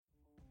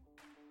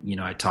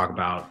I talk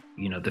about,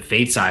 the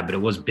faith side, but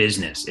it was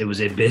business. It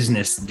was a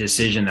business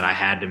decision that I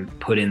had to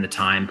put in the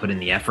time, put in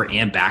the effort,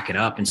 and back it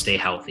up and stay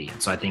healthy.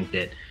 And so I think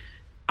that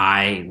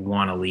I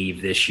want to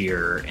leave this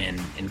year and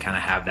kind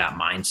of have that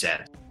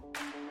mindset.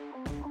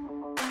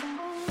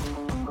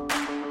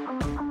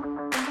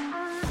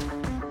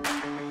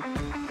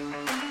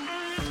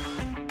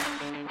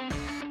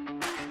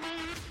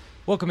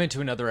 Welcome into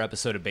another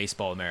episode of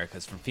Baseball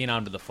Americas from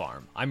Phenom to the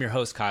Farm. I'm your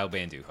host, Kyle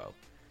Banduho.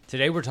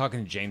 Today we're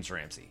talking to James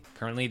Ramsey,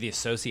 currently the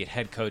associate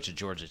head coach at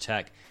Georgia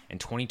Tech and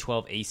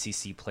 2012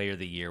 ACC Player of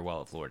the Year while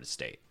at Florida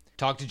State.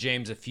 Talked to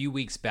James a few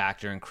weeks back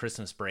during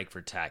Christmas break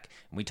for Tech,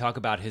 and we talk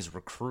about his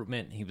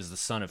recruitment. He was the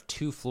son of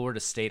two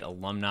Florida State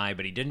alumni,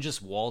 but he didn't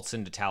just waltz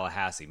into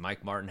Tallahassee.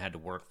 Mike Martin had to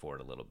work for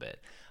it a little bit.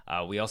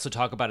 We also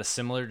talk about a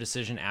similar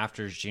decision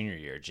after his junior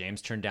year.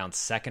 James turned down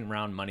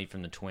second-round money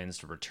from the Twins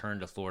to return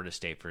to Florida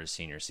State for his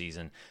senior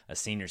season, a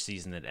senior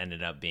season that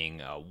ended up being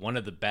one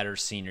of the better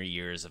senior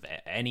years of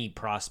any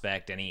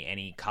prospect,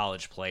 any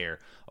college player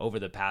over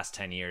the past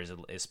 10 years,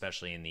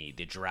 especially in the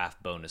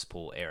draft bonus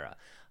pool era.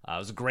 It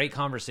was a great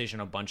conversation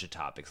on a bunch of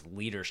topics: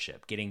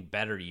 leadership, getting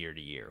better year to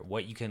year,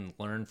 what you can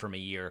learn from a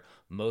year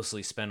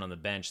mostly spent on the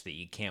bench that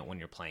you can't when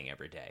you're playing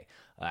every day.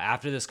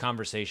 After this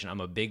conversation, I'm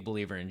a big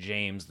believer in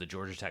James, the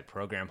Georgia Tech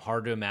program.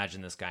 Hard to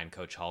imagine this guy and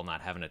Coach Hall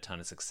not having a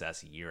ton of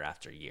success year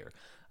after year.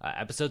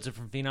 Episodes of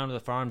From Phenom to the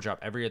Farm drop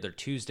every other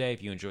Tuesday.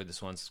 If you enjoyed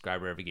this one, subscribe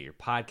wherever you get your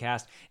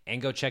podcast,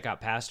 and go check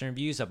out past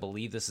interviews. I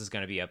believe this is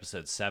going to be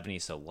episode 70,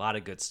 so a lot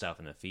of good stuff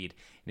in the feed.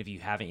 And if you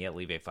haven't yet,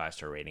 leave a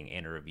 5-star rating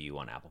and a review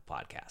on Apple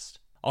Podcast.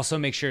 Also,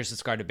 make sure to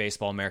subscribe to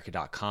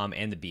BaseballAmerica.com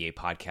and the BA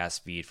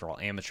podcast feed for all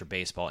amateur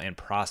baseball and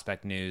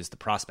prospect news. The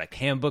Prospect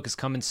Handbook is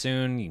coming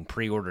soon. You can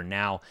pre-order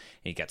now.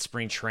 And you got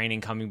spring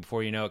training coming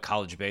before you know it.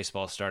 College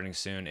baseball starting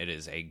soon. It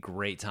is a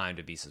great time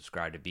to be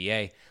subscribed to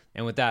BA.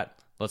 And with that,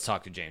 let's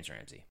talk to James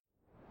Ramsey.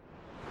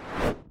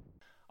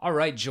 All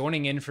right,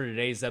 joining in for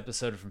today's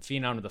episode From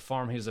Phenom to the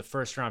Farm, he was a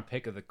first-round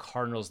pick of the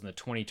Cardinals in the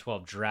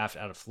 2012 draft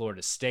out of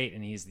Florida State,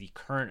 and he's the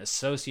current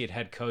associate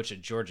head coach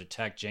at Georgia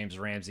Tech, James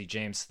Ramsey.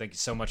 James, thank you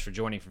so much for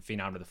joining From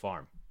Phenom to the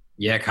Farm.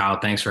 Yeah, Kyle,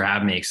 thanks for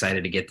having me.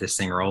 Excited to get this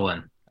thing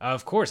rolling.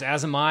 Of course,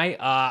 as am I.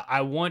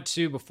 I want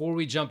to, before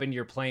we jump into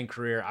your playing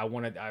career, I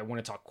want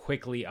to talk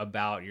quickly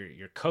about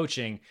your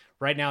coaching.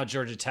 Right now at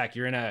Georgia Tech,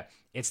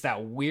 it's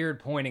that weird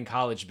point in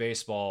college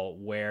baseball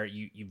where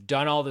you've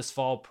done all this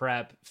fall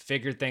prep,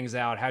 figured things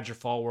out, had your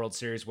fall World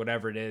Series,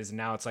 whatever it is, and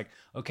now it's like,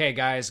 okay,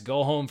 guys,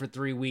 go home for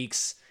 3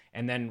 weeks,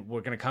 and then we're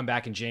going to come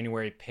back in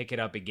January, pick it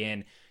up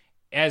again.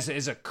 As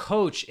a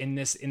coach in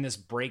this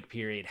break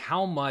period,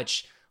 how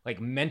much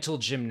mental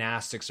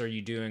gymnastics are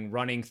you doing,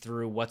 running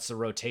through what's the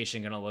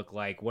rotation going to look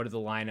like? What are the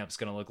lineups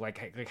going to look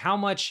like? How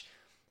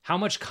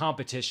much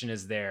competition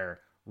is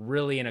there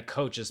really in a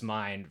coach's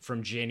mind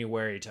from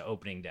January to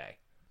opening day?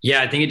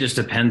 Yeah, I think it just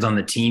depends on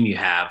the team you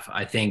have.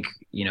 I think,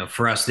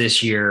 for us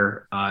this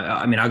year,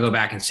 I'll go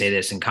back and say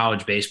this in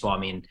college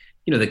baseball.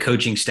 The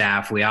coaching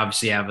staff, we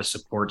obviously have a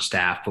support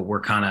staff, but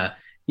we're kind of,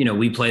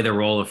 we play the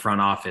role of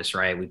front office,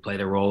 right? We play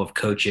the role of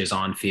coaches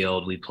on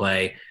field. We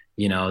play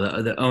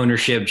the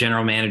ownership,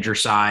 general manager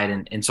side.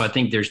 And so I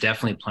think there's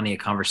definitely plenty of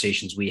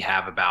conversations we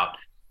have about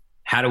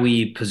how do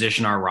we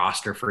position our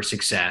roster for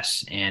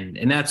success. And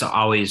that's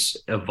always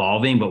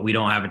evolving, but we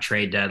don't have a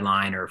trade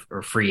deadline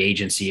or free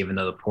agency, even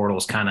though the portal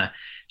is kind of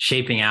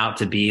shaping out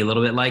to be a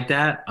little bit like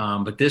that.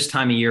 But this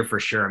time of year for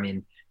sure,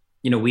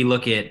 we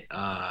look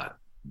at,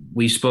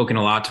 we've spoken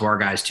a lot to our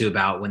guys too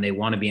about when they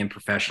want to be in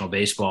professional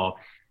baseball,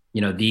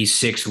 these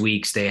 6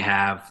 weeks they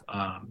have,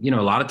 a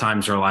lot of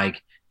times are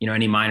like,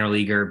 any minor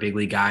leaguer, big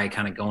league guy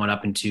kind of going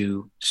up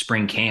into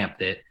spring camp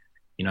that,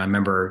 I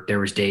remember there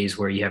was days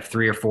where you have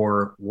 3 or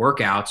 4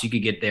 workouts. You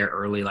could get there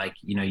early,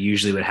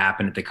 usually would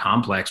happen at the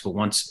complex. But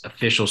once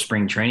official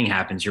spring training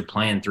happens, you're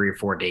playing 3 or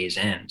 4 days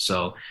in.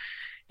 So,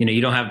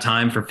 you don't have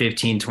time for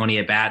 15, 20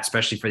 at bats,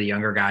 especially for the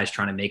younger guys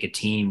trying to make a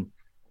team.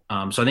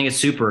 So I think it's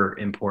super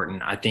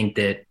important. I think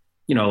that,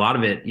 a lot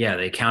of it,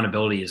 the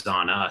accountability is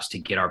on us to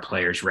get our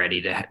players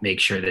ready to make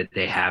sure that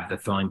they have the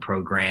throwing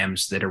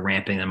programs that are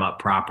ramping them up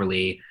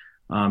properly.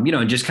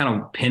 And just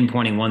kind of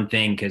pinpointing one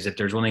thing, because if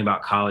there's one thing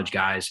about college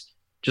guys,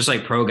 just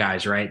like pro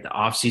guys, right? The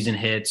offseason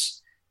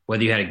hits,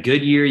 whether you had a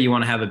good year, you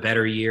want to have a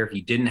better year. If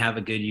you didn't have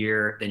a good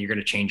year, then you're going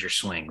to change your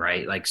swing,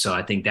 right? So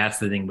I think that's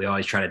the thing we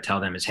always try to tell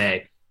them is,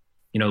 hey,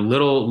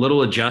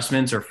 little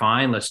adjustments are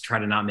fine. Let's try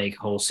to not make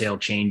wholesale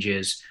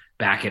changes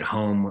back at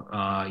home,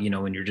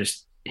 when you're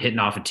just hitting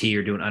off a tee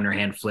or doing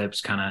underhand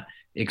flips, kind of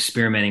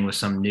experimenting with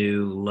some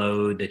new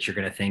load that you're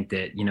going to think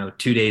that,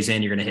 2 days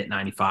in, you're going to hit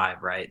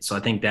 95, right? So I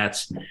think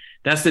that's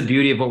the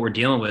beauty of what we're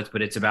dealing with,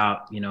 but it's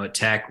about, at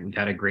Tech, we've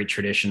had a great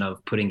tradition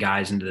of putting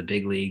guys into the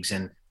big leagues.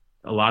 And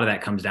a lot of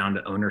that comes down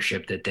to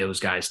ownership that those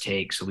guys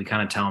take. So we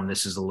kind of tell them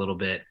this is a little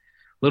bit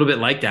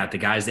like that. The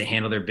guys that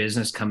handle their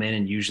business come in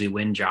and usually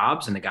win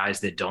jobs, and the guys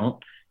that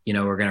don't,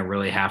 we're going to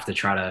really have to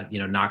try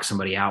to, knock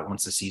somebody out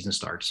once the season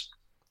starts.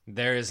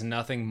 There is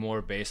nothing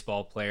more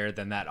baseball player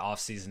than that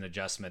offseason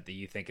adjustment that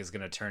you think is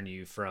going to turn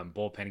you from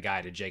bullpen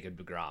guy to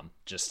Jacob deGrom.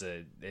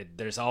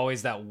 There's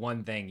always that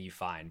one thing you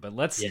find. But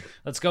let's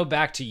go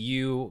back to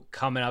you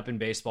coming up in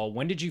baseball.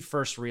 When did you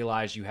first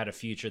realize you had a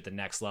future at the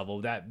next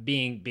level, that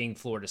being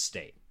Florida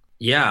State?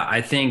 Yeah,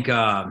 I think,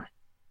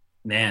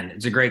 man,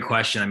 it's a great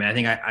question. I mean, I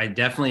think I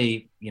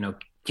definitely,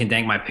 can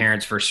thank my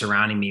parents for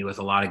surrounding me with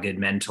a lot of good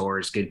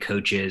mentors, good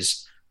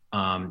coaches.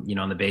 On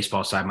the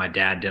baseball side, my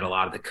dad did a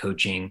lot of the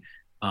coaching.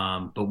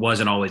 But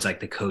wasn't always like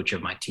the coach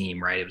of my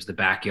team, right? It was the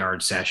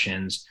backyard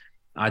sessions.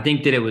 I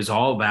think that it was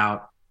all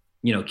about,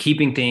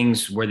 keeping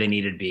things where they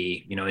needed to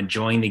be,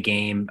 enjoying the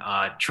game,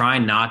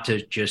 trying not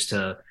to just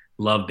to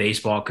love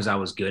baseball because I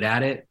was good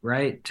at it,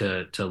 right?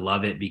 To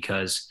love it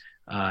because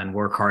and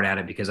work hard at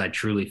it because I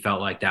truly felt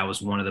like that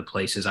was one of the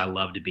places I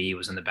loved to be,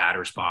 was in the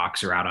batter's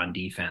box or out on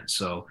defense.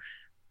 So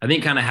I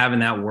think kind of having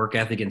that work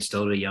ethic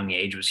instilled at a young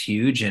age was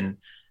huge. And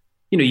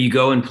you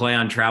go and play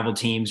on travel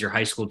teams. Your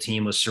high school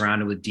team was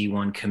surrounded with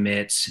D1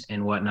 commits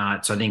and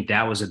whatnot. So I think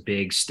that was a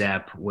big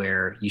step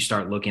where you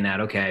start looking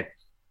at, okay,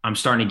 I'm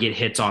starting to get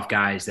hits off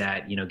guys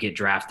that, get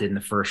drafted in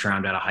the first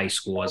round out of high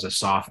school as a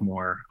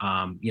sophomore.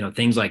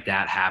 Things like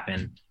that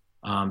happen.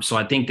 So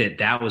I think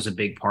that was a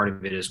big part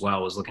of it as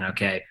well, was looking,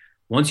 okay,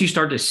 once you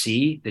start to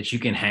see that you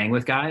can hang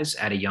with guys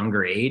at a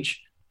younger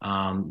age,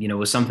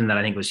 was something that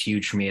I think was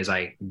huge for me as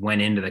I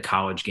went into the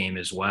college game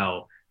as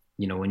well.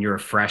 When you're a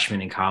freshman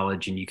in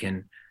college and you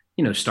can,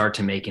 start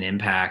to make an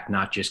impact,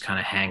 not just kind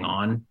of hang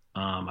on.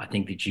 I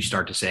think that you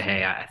start to say,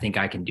 hey, I think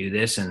I can do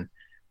this. And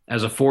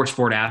as a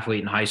 4-sport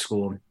athlete in high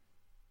school,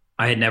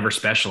 I had never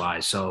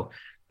specialized. So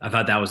I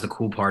thought that was the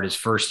cool part, is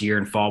first year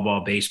in fall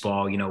ball,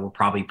 baseball, we'll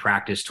probably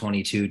practice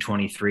 22,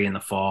 23 in the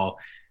fall.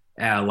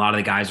 A lot of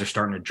the guys are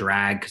starting to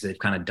drag because they've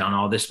kind of done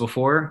all this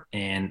before.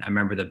 And I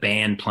remember the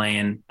band playing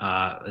in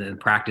the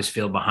practice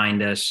field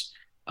behind us.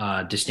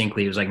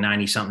 Distinctly, it was like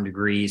 90 something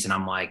degrees. And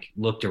I'm like,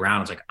 looked around, I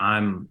was like,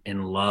 I'm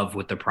in love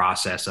with the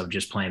process of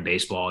just playing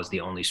baseball as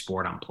the only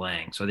sport I'm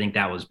playing. So I think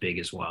that was big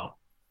as well.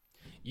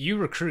 You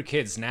recruit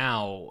kids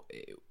now.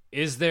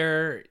 Is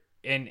there,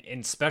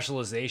 and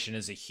specialization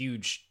is a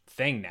huge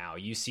thing now.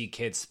 You see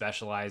kids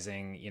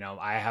specializing,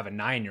 I have a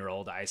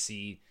 9-year-old. I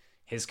see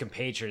his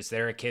compatriots.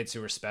 There are kids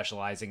who are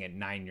specializing at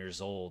 9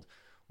 years old.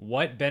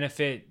 What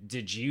benefit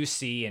did you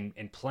see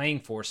in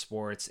playing 4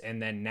 sports?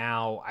 And then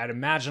now I'd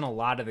imagine a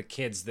lot of the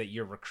kids that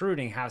you're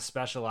recruiting have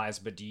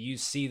specialized, but do you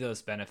see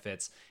those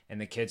benefits in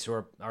the kids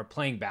who are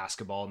playing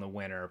basketball in the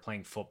winter or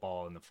playing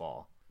football in the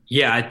fall?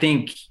 Yeah, I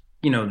think,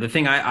 the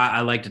thing I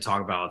like to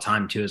talk about all the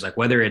time too is like,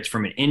 whether it's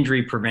from an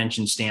injury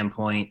prevention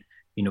standpoint,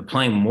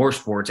 playing more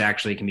sports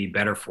actually can be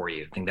better for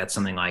you. I think that's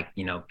something like,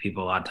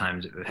 people a lot of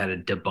times have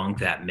had to debunk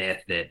that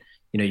myth that,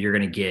 you're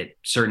going to get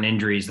certain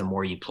injuries the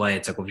more you play.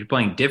 It's like, well, if you're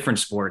playing different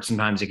sports,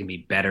 sometimes it can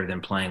be better than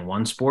playing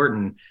one sport.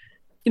 And,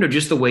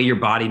 just the way your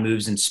body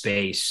moves in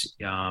space,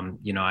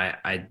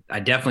 I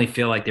definitely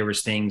feel like there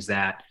was things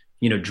that,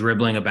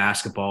 dribbling a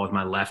basketball with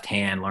my left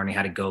hand, learning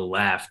how to go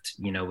left,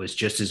 was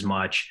just as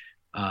much,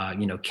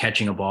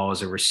 catching a ball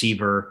as a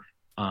receiver,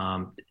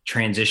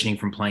 transitioning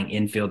from playing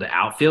infield to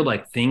outfield,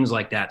 like things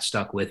like that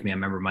stuck with me. I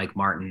remember Mike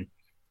Martin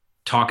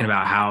talking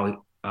about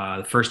how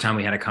the first time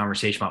we had a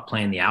conversation about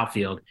playing the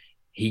outfield,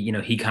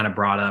 he kind of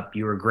brought up,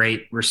 you were a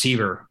great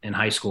receiver in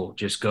high school.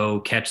 Just go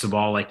catch the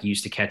ball like you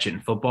used to catch it in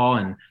football.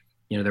 And,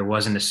 there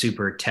wasn't a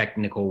super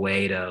technical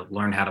way to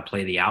learn how to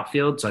play the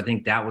outfield. So I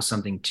think that was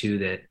something too,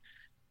 that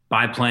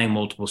by playing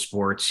multiple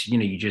sports,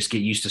 you just get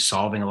used to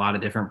solving a lot of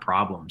different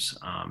problems.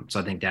 So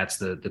I think that's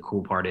the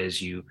cool part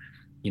is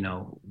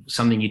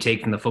something you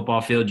take from the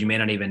football field, you may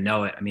not even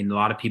know it. I mean, a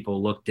lot of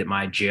people looked at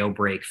my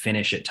jailbreak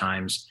finish at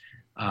times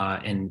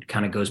and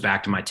kind of goes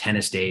back to my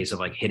tennis days of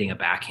like hitting a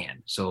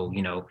backhand. So,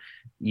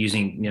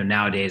 using,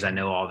 nowadays I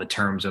know all the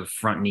terms of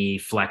front knee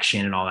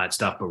flexion and all that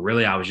stuff, but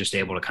really I was just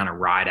able to kind of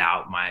ride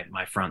out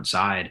my front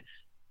side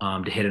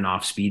to hit an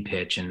off speed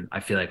pitch. And I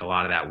feel like a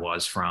lot of that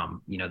was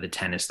from, the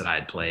tennis that I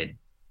had played.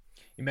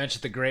 You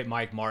mentioned the great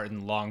Mike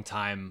Martin,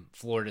 longtime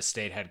Florida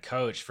State head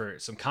coach. For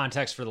some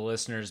context for the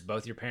listeners,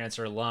 both your parents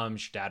are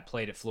alums. Your dad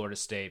played at Florida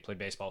State, played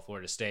baseball at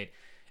Florida State.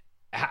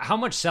 How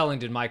much selling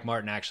did Mike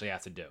Martin actually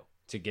have to do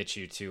to get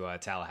you to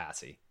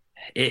Tallahassee?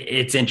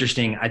 It's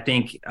interesting. I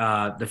think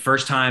the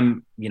first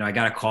time, I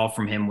got a call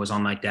from him was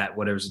on like that,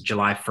 whatever it was,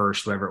 July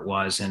 1st, whatever it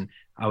was. And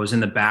I was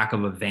in the back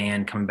of a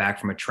van coming back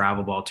from a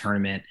travel ball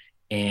tournament.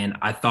 And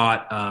I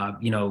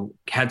thought,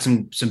 had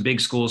some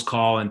big schools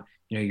call, and,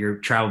 your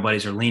travel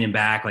buddies are leaning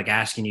back, like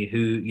asking you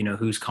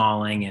who's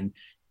calling,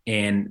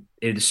 and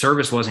the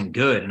service wasn't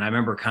good. And I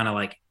remember kind of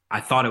like, I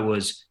thought it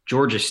was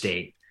Georgia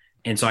State.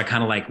 And so I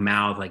kind of like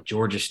mouthed like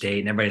Georgia State,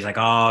 and everybody's like,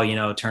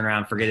 oh, turn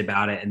around, forget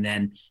about it. And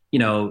then,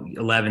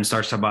 11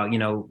 starts talking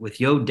about, with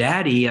yo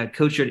daddy, I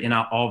coached it. And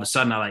all of a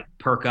sudden I like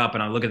perk up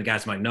and I look at the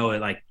guys. I'm like,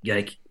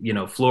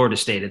 no, Florida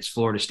State, it's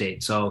Florida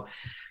State. So,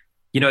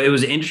 it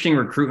was an interesting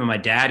recruitment. My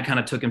dad kind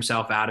of took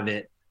himself out of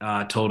it,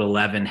 told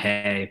 11,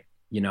 hey,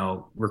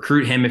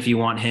 recruit him if you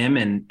want him.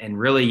 And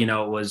really, it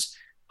was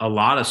a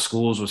lot of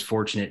schools was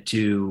fortunate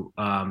to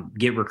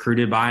get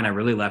recruited by, and I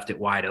really left it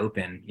wide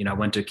open. I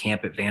went to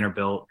camp at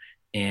Vanderbilt,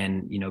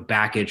 and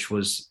Bakich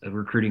was a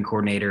recruiting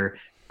coordinator.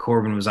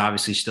 Corbin was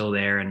obviously still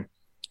there, and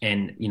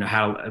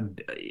how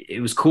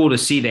it was cool to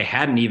see they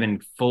hadn't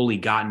even fully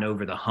gotten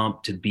over the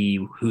hump to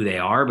be who they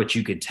are, but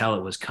you could tell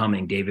it was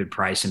coming. David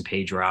Price and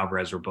Pedro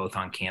Alvarez were both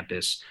on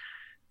campus.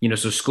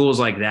 So schools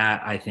like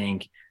that, I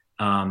think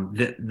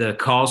the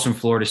calls from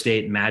Florida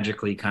State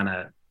magically kind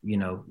of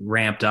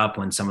ramped up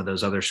when some of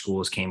those other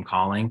schools came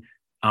calling.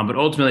 But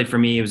ultimately for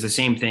me, it was the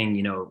same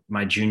thing,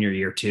 my junior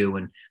year too.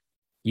 When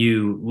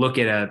you look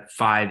at a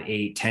 5,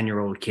 8,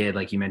 10-year-old kid,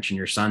 like you mentioned,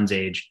 your son's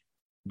age,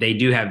 they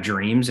do have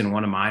dreams. And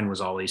one of mine was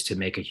always to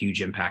make a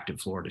huge impact at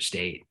Florida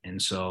State.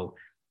 And so,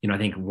 I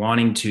think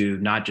wanting to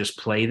not just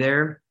play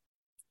there,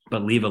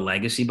 but leave a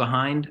legacy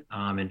behind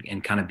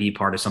and kind of be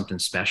part of something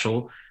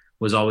special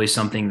was always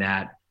something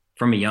that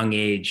from a young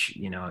age,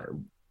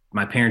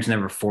 my parents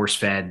never force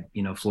fed,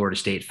 Florida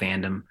State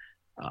fandom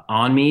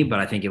on me, but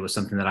I think it was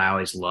something that I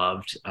always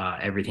loved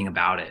everything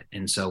about it.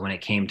 And so when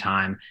it came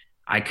time,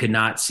 I could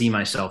not see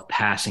myself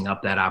passing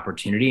up that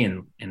opportunity.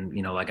 And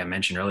like I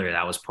mentioned earlier,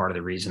 that was part of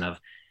the reason of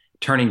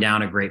turning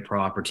down a great pro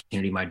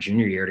opportunity my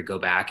junior year to go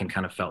back, and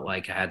kind of felt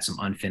like I had some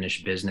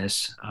unfinished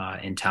business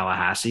in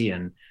Tallahassee,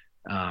 and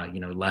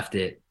left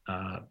it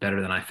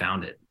better than I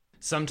found it.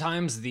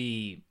 Sometimes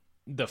the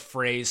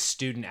phrase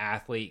student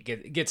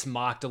athlete gets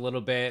mocked a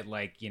little bit,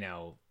 like,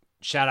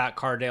 shout out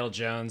Cardale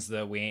Jones,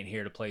 the we ain't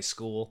here to play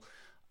school,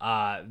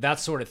 that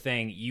sort of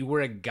thing. You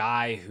were a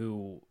guy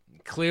who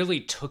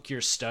clearly took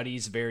your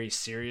studies very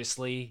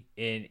seriously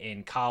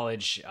in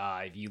college.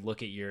 If you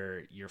look at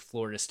your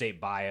Florida State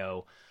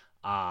bio,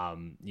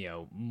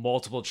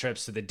 multiple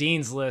trips to the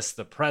dean's list,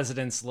 the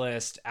president's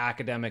list,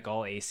 academic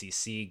all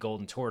ACC,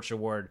 Golden Torch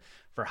Award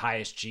for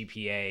highest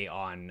GPA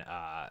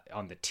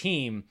on the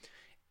team.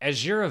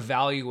 As you're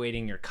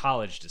evaluating your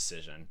college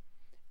decision,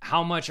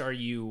 how much are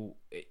you're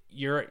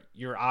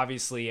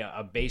obviously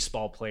a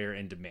baseball player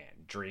in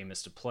demand. Dream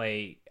is to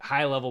play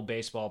high level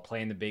baseball,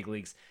 play in the big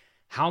leagues.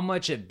 How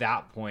much at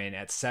that point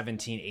at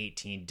 17,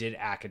 18 did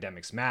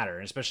academics matter?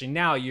 And especially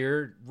now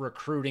you're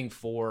recruiting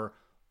for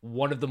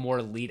one of the more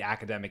elite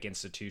academic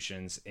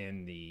institutions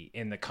in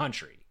the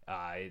country.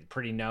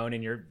 Pretty known,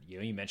 and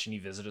you mentioned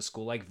you visit a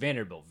school like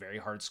Vanderbilt, very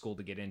hard school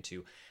to get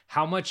into.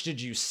 How much did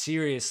you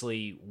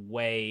seriously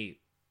weigh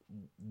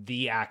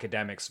the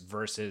academics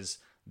versus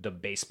the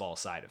baseball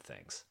side of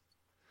things?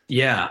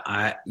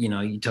 Yeah,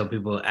 you tell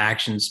people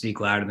actions speak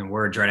louder than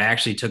words, right? I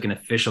actually took an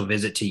official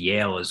visit to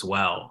Yale as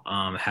well.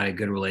 Had a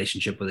good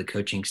relationship with the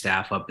coaching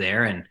staff up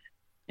there,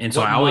 and so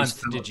what I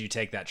always month did you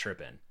take that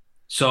trip in?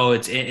 So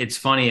it's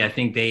funny. I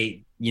think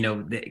they,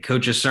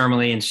 coaches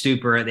Sermily and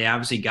Stuper, they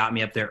obviously got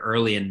me up there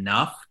early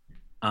enough.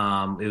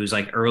 It was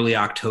like early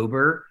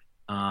October,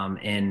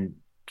 and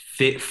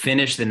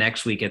finished the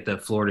next week at the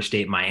Florida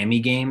State Miami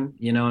game,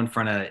 in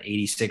front of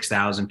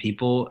 86,000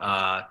 people.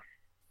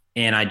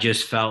 And I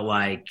just felt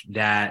like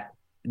that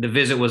the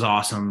visit was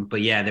awesome.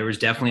 But yeah, there was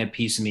definitely a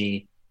piece of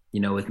me,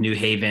 with New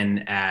Haven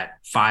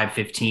at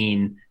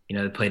 5:15.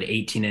 They played an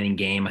 18-inning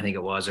game, I think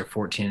it was, or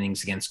 14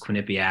 innings against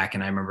Quinnipiac.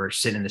 And I remember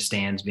sitting in the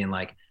stands being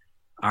like,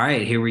 all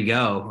right, here we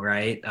go,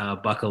 right?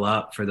 Buckle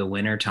up for the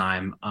winter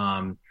time.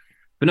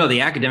 But no,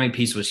 the academic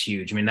piece was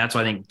huge. I mean, that's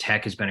why I think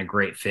Tech has been a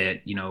great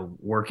fit,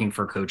 working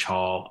for Coach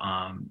Hall.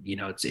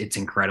 It's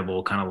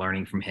incredible kind of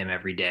learning from him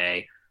every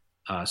day,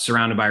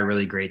 surrounded by a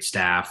really great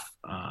staff,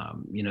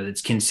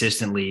 that's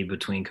consistently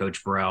between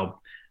Coach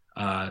Burrell,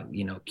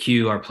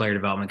 Q, our player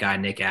development guy,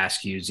 Nick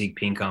Askew, Zeke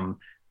Pinkham,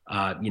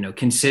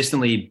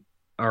 consistently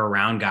are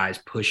around guys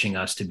pushing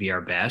us to be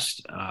our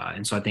best.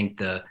 And so I think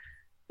the,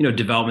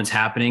 development's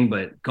happening,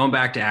 but going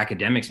back to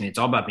academics, it's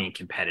all about being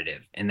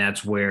competitive. And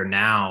that's where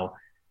now,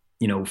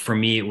 for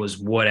me, it was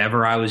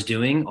whatever I was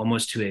doing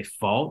almost to a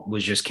fault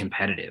was just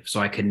competitive. So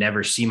I could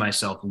never see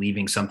myself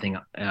leaving something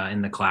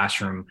in the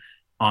classroom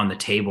on the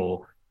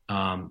table.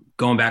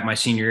 Going back my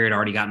senior year, I'd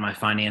already gotten my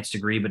finance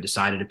degree, but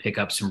decided to pick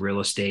up some real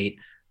estate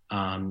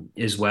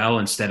as well,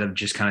 instead of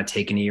just kind of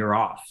taking a year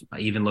off. I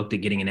even looked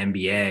at getting an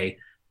MBA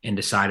and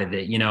decided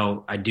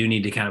that, I do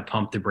need to kind of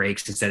pump the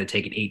brakes instead of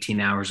taking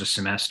 18 hours a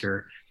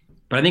semester.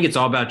 But I think it's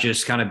all about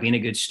just kind of being a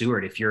good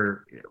steward.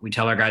 We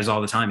tell our guys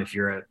all the time, if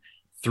you're a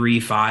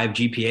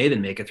 3.5 GPA,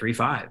 then make a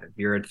 3.5. If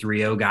you're a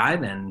 3.0 guy,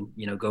 then,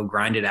 go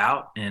grind it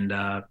out and,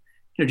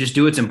 just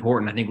do what's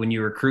important. I think when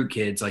you recruit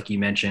kids, like you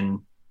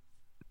mentioned,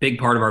 big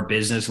part of our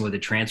business, and with the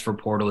transfer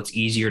portal, it's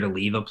easier to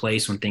leave a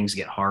place when things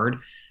get hard.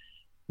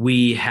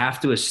 We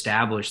have to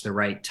establish the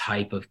right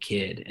type of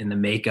kid, and the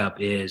makeup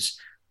is,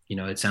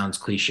 it sounds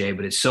cliche,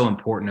 but it's so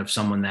important of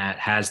someone that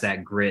has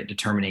that grit,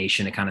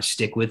 determination to kind of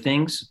stick with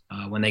things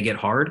when they get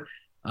hard,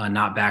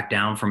 not back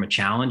down from a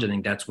challenge. I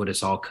think that's what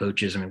us all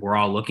coaches, we're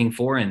all looking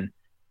for. And,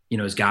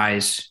 as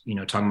guys,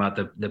 talking about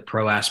the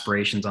pro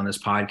aspirations on this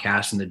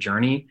podcast and the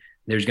journey,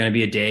 there's going to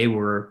be a day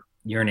where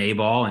you're an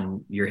A-ball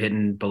and you're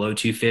hitting below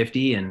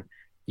 250 and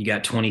you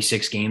got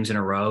 26 games in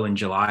a row in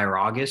July or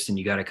August, and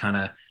you got to kind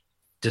of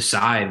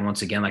decide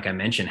once again, like I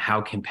mentioned,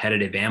 how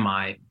competitive am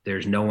I?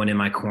 There's no one in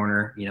my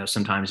corner.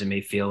 Sometimes it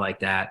may feel like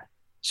that.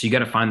 So you got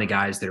to find the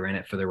guys that are in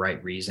it for the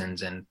right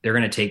reasons, and they're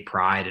going to take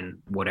pride in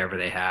whatever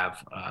they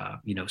have,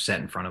 set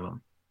in front of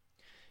them.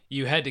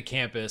 You head to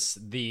campus.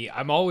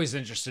 I'm always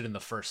interested in the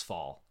first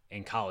fall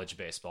in college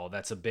baseball.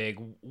 That's a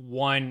big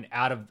one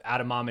out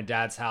of mom and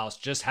dad's house,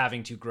 just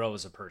having to grow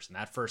as a person.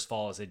 That first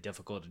fall is a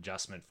difficult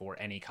adjustment for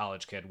any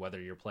college kid, whether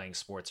you're playing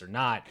sports or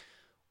not.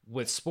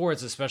 With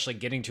sports, especially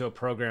getting to a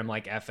program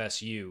like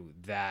FSU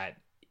that,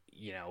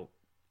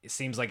 it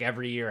seems like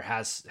every year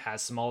has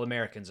some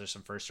All-Americans or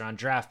some first round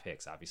draft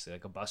picks, obviously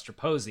like a Buster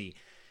Posey.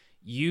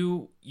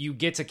 You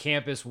get to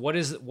campus. What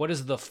is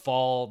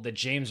the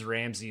James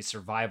Ramsey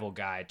survival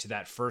guide to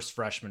that first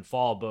freshman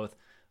fall, both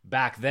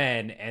back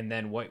then and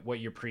then what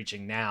you're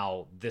preaching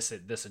now, this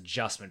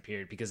adjustment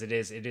period, because it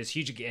is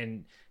huge,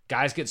 and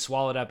guys get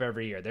swallowed up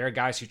every year. There are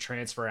guys who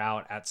transfer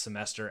out at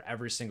semester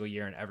every single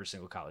year in every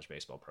single college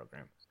baseball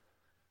program.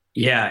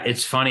 Yeah,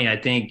 it's funny. I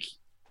think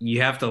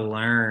you have to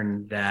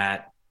learn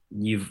that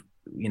no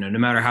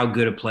matter how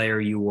good a player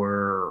you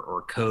were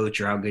or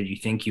coach or how good you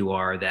think you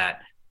are,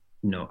 that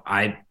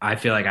I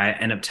feel like I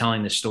end up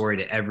telling the story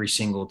to every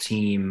single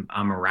team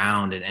I'm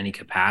around in any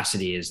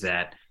capacity, is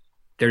that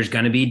there's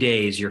going to be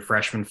days your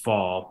freshman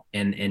fall,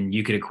 and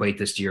you could equate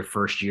this to your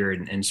first year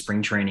in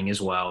spring training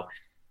as well,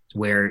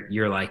 where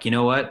you're like, you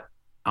know what,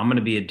 I'm going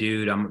to be a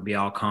dude. I'm going to be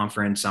all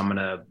conference. I'm going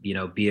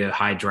to, be a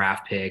high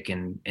draft pick,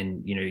 and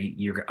I'm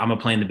going to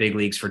play in the big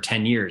leagues for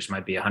 10 years,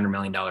 might be $100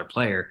 million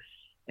player.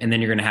 And then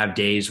you're going to have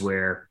days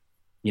where,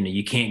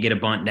 you can't get a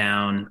bunt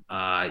down.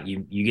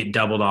 You get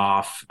doubled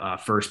off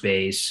first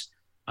base.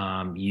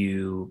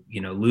 You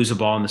lose a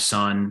ball in the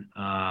sun.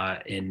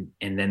 And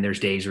then there's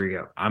days where you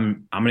go,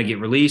 I'm going to get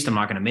released. I'm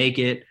not going to make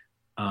it.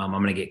 I'm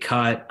going to get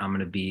cut. I'm going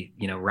to be,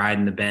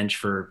 riding the bench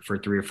for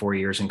 3 or 4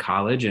 years in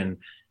college. And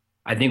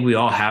I think we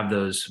all have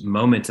those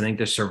moments. I think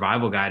the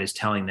survival guide is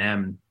telling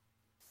them,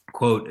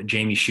 quote,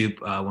 Jamie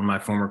Shoup, one of my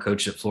former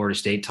coaches at Florida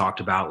State, talked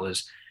about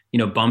was,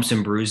 bumps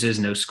and bruises,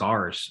 no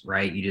scars,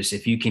 right?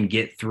 If you can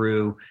get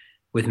through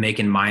with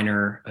making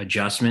minor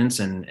adjustments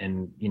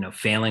and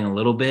failing a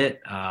little bit,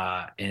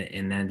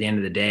 and then at the end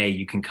of the day,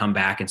 you can come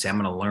back and say, I'm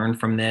going to learn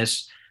from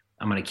this.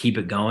 I'm going to keep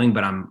it going,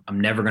 but I'm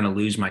never going to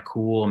lose my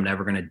cool. I'm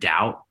never going to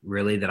doubt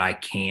really that I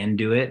can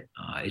do it.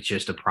 It's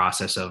just a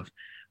process of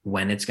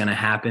when it's going to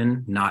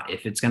happen, not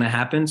if it's going to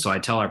happen. So I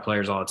tell our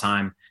players all the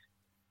time,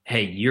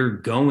 hey, you're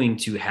going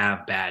to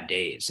have bad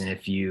days. And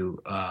if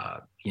you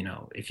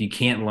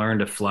can't learn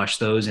to flush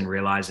those and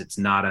realize it's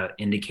not an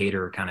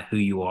indicator of kind of who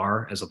you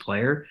are as a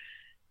player.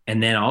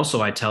 And then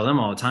also I tell them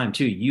all the time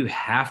too, you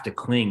have to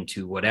cling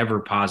to whatever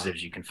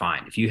positives you can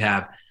find. If you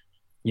have,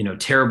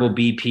 terrible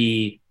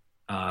BP,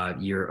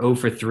 you're 0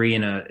 for 3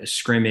 in a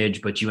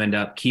scrimmage, but you end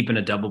up keeping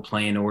a double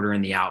play in order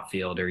in the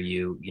outfield, or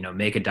you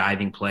make a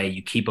diving play,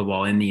 you keep a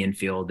ball in the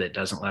infield that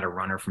doesn't let a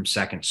runner from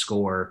second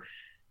score.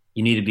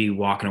 You need to be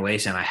walking away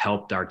saying, I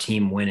helped our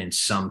team win in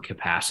some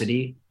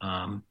capacity.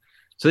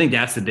 So I think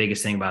that's the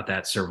biggest thing about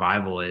that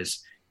survival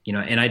is,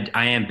 and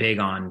I am big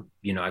on,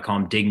 I call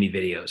them dig me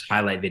videos,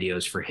 highlight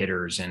videos for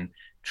hitters, and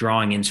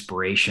drawing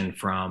inspiration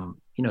from,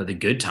 the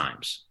good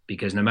times,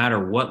 because no matter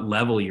what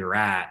level you're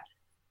at,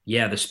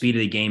 yeah, the speed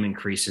of the game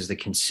increases, the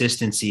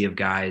consistency of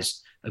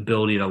guys'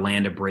 ability to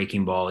land a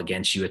breaking ball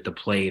against you at the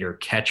plate, or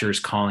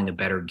catchers calling a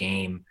better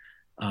game,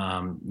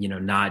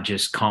 not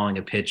just calling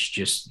a pitch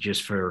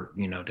just for,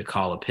 to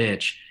call a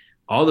pitch.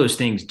 All those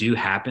things do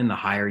happen the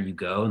higher you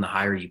go and the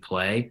higher you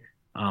play.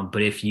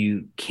 But if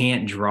you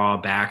can't draw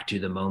back to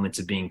the moments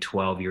of being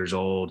 12 years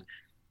old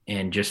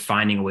and just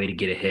finding a way to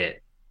get a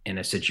hit in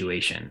a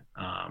situation,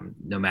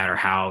 no matter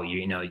how,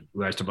 we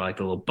always talk about like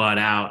the little butt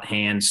out,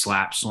 hand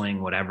slap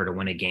swing, whatever, to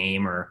win a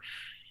game, or,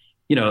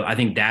 I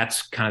think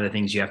that's kind of the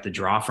things you have to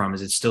draw from,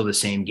 is it's still the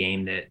same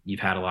game that you've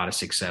had a lot of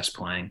success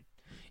playing.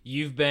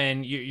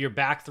 You're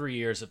back 3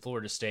 years at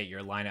Florida State.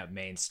 You're a lineup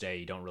mainstay.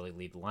 You don't really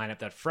leave the lineup.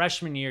 That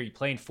freshman year, you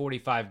play in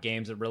 45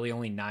 games at really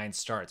only 9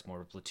 starts, more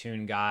of a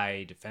platoon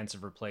guy,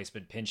 defensive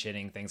replacement, pinch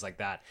hitting, things like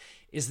that.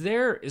 Is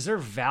there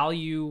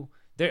value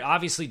there?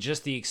 Obviously,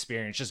 just the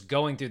experience, just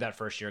going through that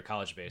first year of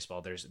college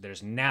baseball,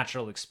 there's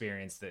natural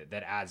experience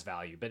that adds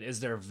value. But is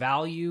there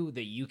value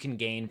that you can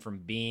gain from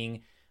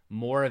being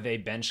more of a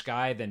bench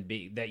guy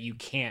that you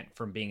can't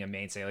from being a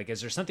mainstay? Like,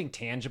 is there something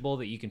tangible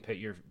that you can put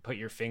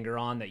your finger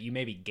on that you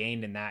maybe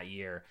gained in that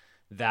year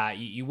that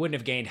you wouldn't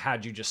have gained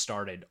had you just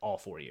started all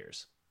 4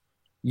 years?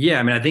 Yeah.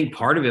 I mean, I think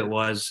part of it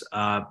was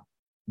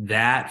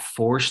that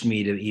forced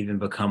me to even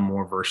become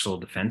more versatile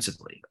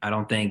defensively. I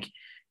don't think,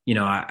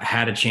 I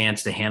had a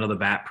chance to handle the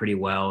bat pretty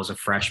well as a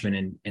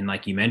freshman. And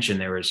like you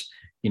mentioned, there was,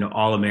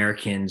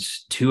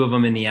 All-Americans, 2 of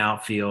them in the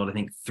outfield, I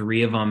think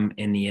 3 of them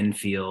in the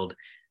infield.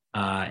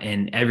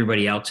 And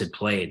everybody else had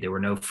played. There were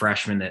no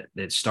freshmen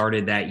that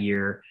started that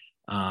year.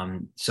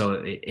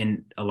 So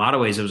in a lot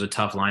of ways, it was a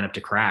tough lineup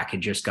to crack. Had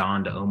just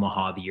gone to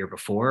Omaha the year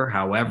before.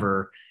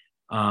 However,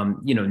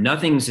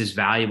 nothing's as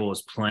valuable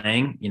as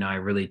playing. I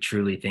really,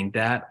 truly think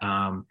that.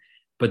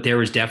 But there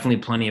was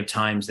definitely plenty of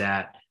times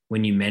that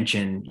when you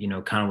mentioned,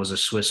 kind of was a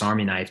Swiss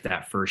Army knife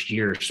that first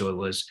year. So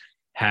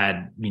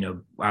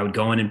I would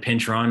go in and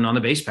pinch run on the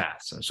base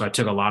paths. So I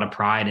took a lot of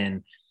pride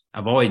in,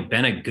 I've always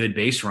been a good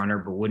base runner,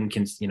 but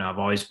I've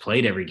always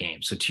played every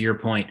game. So to your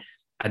point,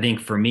 I think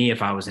for me,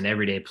 if I was an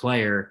everyday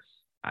player,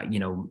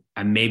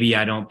 maybe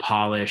I don't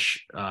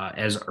polish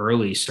as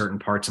early certain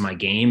parts of my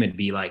game. It'd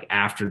be like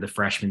after the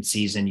freshman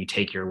season, you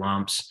take your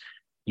lumps,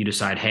 you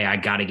decide, hey, I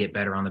got to get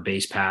better on the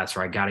base paths,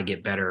 or I got to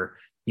get better,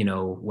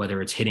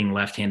 whether it's hitting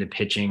left-handed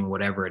pitching,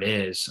 whatever it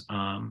is.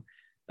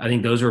 I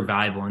think those were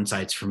valuable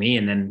insights for me.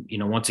 And then,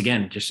 once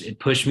again, just it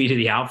pushed me to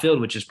the outfield,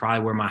 which is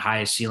probably where my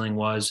highest ceiling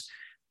was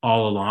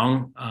all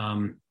along.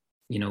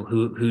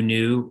 Who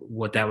knew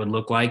what that would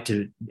look like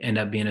to end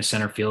up being a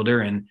center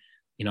fielder. And,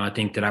 I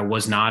think that I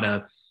was not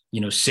a,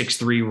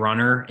 6'3"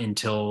 runner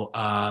until,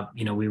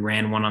 we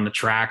ran one on the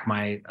track.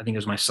 I think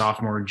it was my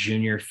sophomore,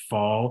 junior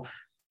fall.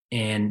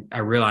 And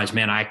I realized,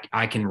 man,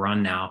 I can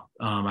run now.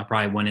 I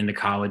probably went into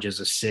college as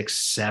a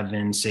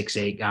 6'7",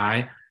 6'8"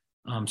 guy.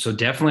 So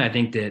definitely, I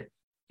think that,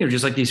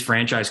 just like these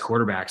franchise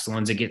quarterbacks, the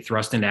ones that get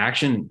thrust into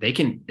action, they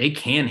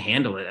can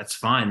handle it. That's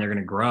fine. They're going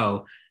to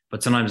grow.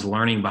 But sometimes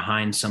learning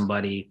behind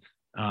somebody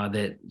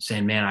that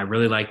saying, man, I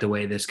really like the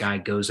way this guy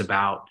goes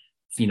about,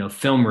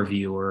 film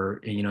review, or,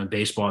 in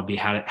baseball, it'd be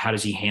how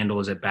does he handle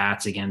his at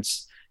bats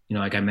against,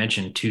 like I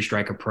mentioned,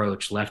 2-strike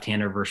approach,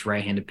 left-hander versus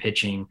right-handed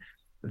pitching.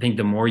 I think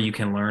the more you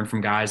can learn from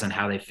guys on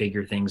how they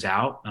figure things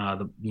out,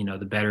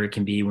 the better it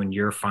can be when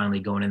you're finally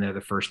going in there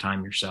the first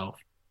time yourself.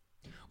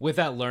 With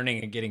that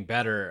learning and getting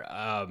better,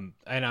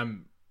 and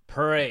I'm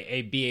per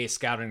a BA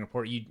scouting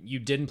report, you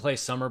didn't play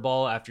summer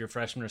ball after your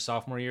freshman or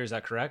sophomore year. Is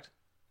that correct?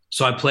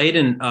 So I played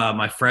in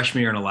my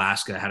freshman year in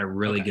Alaska, had a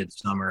really good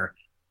summer.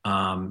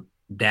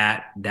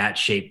 That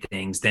shaped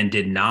things. Then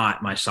did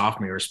not my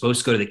sophomore year. I was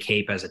supposed to go to the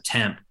Cape as a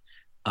temp.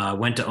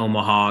 Went to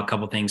Omaha. A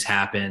couple things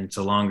happened. It's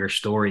a longer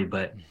story,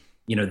 but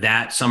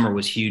that summer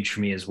was huge for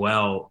me as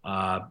well.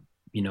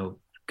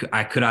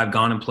 I could have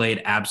gone and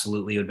played.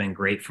 Absolutely, it would have been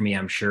great for me,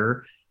 I'm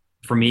sure.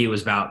 For me, it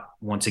was about,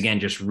 once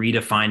again, just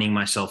redefining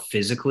myself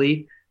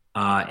physically.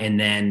 And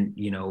then,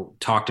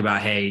 talked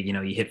about, hey,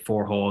 you hit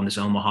 4-hole in this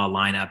Omaha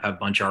lineup, have a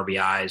bunch of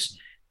RBIs.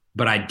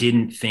 But I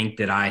didn't think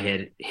that I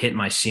had hit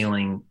my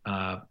ceiling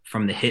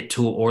from the hit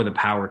tool or the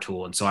power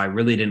tool. And so I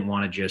really didn't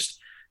want to just,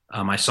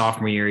 my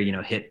sophomore year,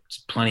 hit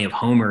plenty of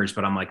homers.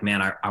 But I'm like,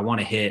 man, I want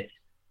to hit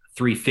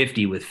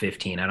 350 with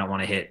 15. I don't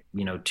want to hit,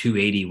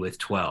 280 with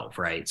 12,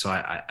 right? So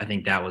I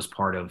think that was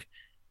part of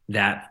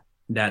that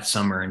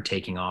summer and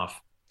taking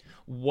off.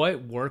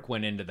 What work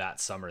went into that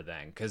summer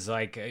then? Because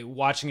like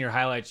watching your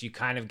highlights, you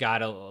kind of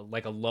got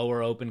a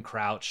lower open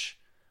crouch.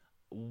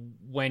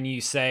 When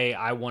you say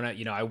I want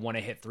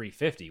to hit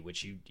 350,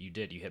 which you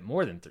did, you hit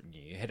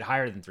you hit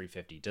higher than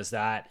 350. Does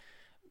that,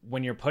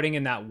 when you're putting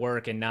in that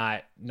work and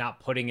not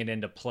putting it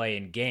into play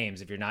in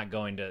games, if you're not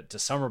going to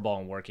summer ball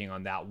and working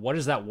on that, what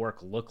does that work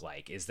look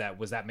like?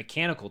 Was that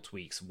mechanical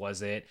tweaks?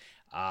 Was it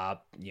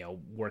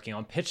working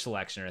on pitch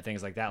selection or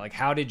things like that? Like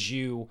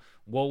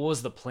what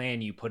was the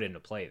plan you put into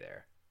play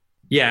there?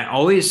 Yeah,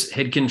 always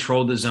had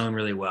controlled the zone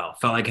really well.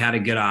 Felt like I had a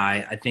good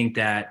eye. I think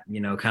that,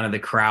 kind of the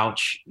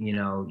crouch,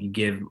 you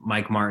give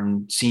Mike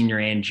Martin senior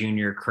and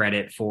junior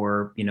credit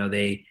for,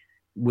 they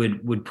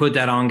would put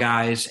that on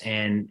guys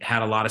and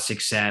had a lot of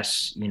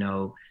success,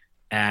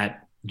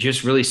 at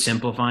just really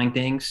simplifying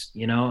things,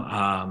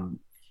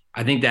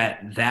 I think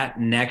that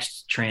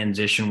next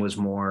transition was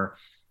more,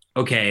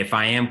 okay, if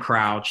I am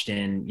crouched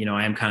and,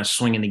 I am kind of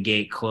swinging the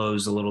gate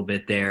closed a little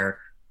bit there,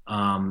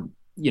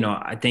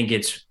 I think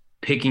it's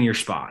picking your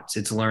spots.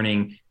 It's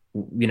learning,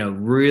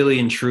 really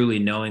and truly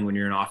knowing when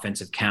you're an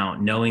offensive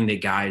count, knowing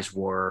that guys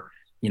were,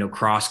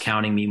 cross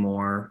counting me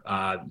more,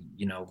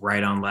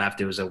 right on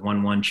left. It was a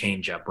 1-1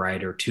 changeup,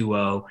 right? Or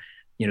 2-0,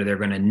 they're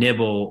going to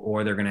nibble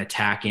or they're going to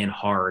attack in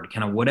hard,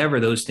 kind of whatever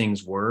those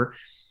things were.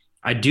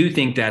 I do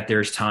think that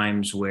there's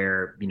times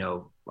where,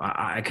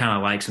 I kind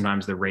of like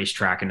sometimes the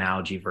racetrack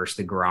analogy versus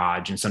the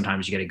garage. And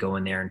sometimes you got to go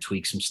in there and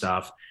tweak some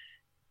stuff.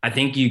 I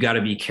think you got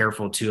to be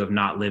careful too of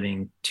not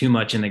living too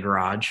much in the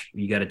garage.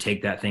 You got to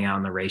take that thing out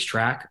on the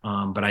racetrack.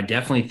 But I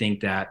definitely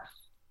think that,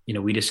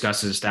 we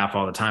discuss as a staff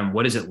all the time,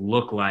 what does it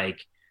look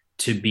like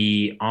to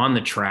be on the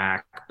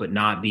track, but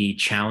not be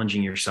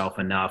challenging yourself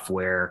enough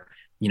where,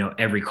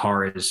 every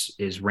car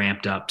is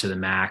ramped up to the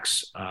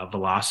max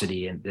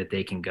velocity and that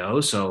they can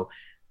go. So,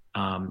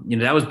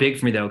 that was big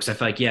for me though, because I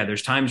feel like,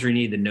 there's times where you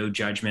need the no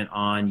judgment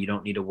on, you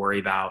don't need to worry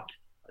about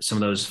some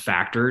of those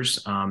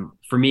factors.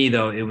 For me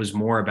though, it was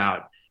more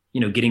about,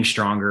 getting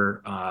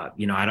stronger.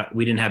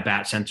 We didn't have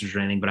bat sensors or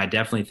anything, but I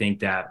definitely think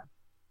that,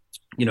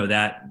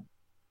 that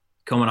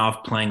coming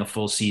off playing a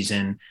full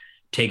season,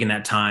 taking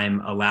that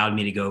time allowed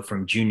me to go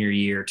from junior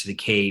year to the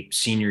Cape,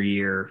 senior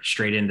year,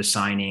 straight into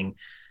signing.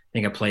 I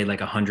think I played like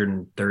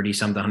 130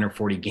 something,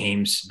 140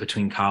 games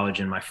between college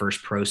and my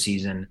first pro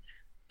season.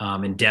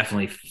 And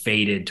definitely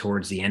faded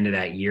towards the end of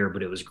that year,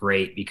 but it was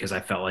great because I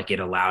felt like it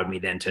allowed me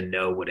then to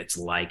know what it's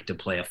like to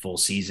play a full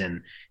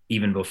season,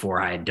 even before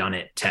I had done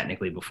it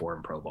technically before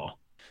in pro ball.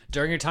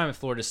 During your time at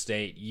Florida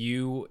State,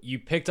 you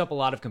picked up a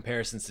lot of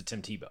comparisons to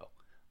Tim Tebow.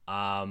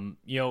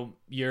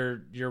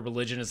 Your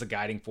religion is a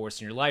guiding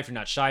force in your life. You're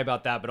not shy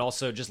about that, but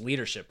also just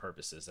leadership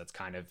purposes. That's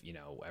kind of,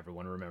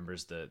 everyone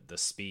remembers the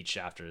speech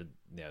after,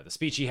 the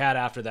speech he had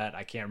after that.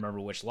 I can't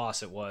remember which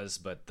loss it was,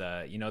 but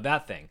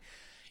that thing.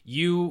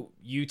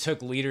 You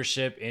took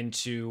leadership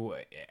into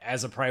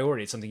as a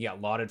priority. It's something you got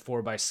lauded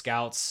for by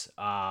scouts.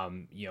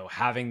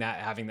 Having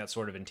that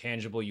sort of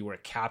intangible. You were a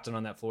captain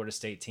on that Florida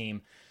State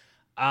team.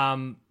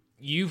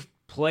 You've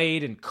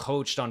played and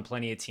coached on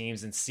plenty of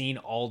teams and seen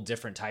all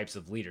different types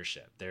of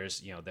leadership.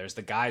 There's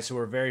the guys who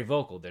are very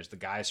vocal. There's the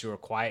guys who are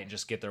quiet and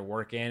just get their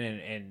work in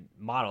and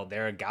model.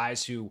 There are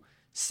guys who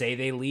say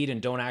they lead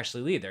and don't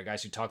actually lead. There are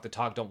guys who talk the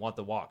talk, don't walk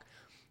the walk.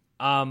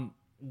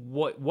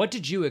 What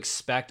did you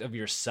expect of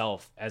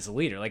yourself as a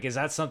leader? Like, is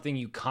that something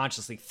you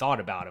consciously thought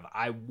about of,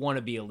 I want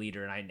to be a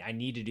leader and I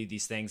need to do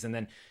these things? And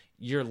then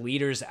your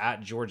leaders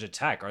at Georgia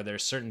Tech, are there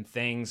certain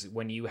things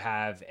when you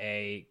have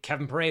a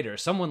Kevin Pareto or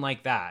someone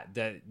like that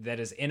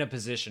is in a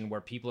position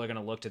where people are going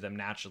to look to them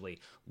naturally?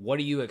 What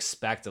do you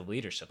expect of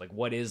leadership? Like,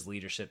 what is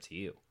leadership to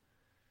you?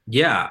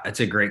 Yeah,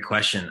 that's a great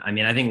question. I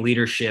mean, I think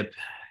leadership,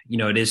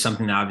 it is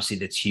something that obviously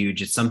that's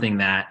huge. It's something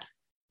that,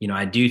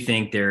 I do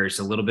think there's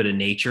a little bit of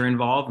nature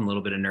involved and a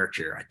little bit of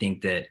nurture. I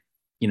think that,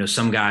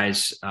 some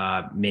guys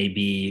may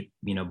be,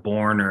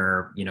 born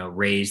or,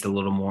 raised a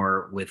little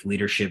more with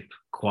leadership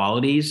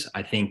qualities.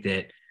 I think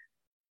that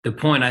the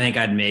point I think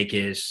I'd make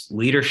is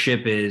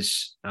leadership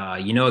is,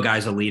 a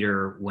guy's a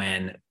leader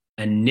when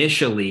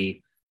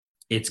initially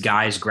it's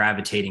guys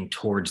gravitating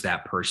towards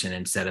that person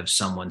instead of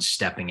someone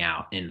stepping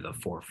out into the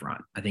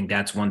forefront. I think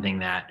that's one thing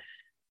that,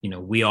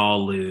 we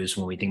all lose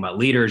when we think about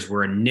leaders.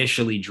 We're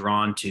initially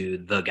drawn to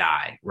the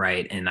guy,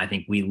 right? And I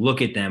think we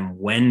look at them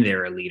when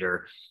they're a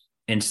leader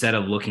instead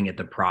of looking at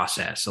the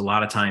process. A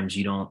lot of times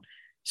you don't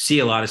see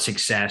a lot of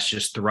success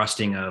just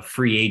thrusting a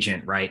free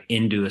agent right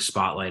into a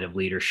spotlight of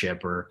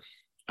leadership or,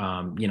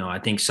 I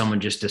think someone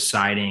just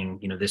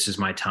deciding, this is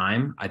my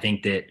time. I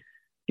think that,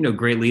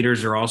 great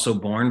leaders are also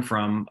born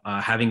from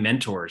having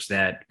mentors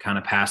that kind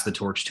of pass the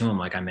torch to them.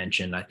 Like I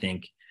mentioned, I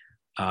think,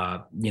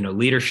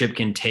 leadership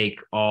can take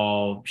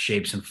all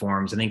shapes and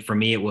forms. I think for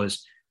me, it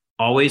was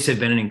always have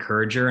been an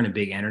encourager and a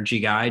big energy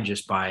guy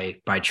just by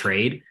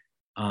trade.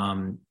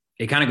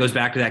 It kind of goes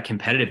back to that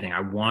competitive thing.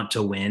 I want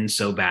to win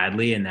so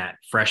badly. And that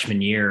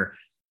freshman year,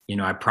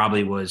 I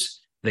probably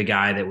was the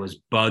guy that was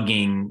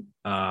bugging,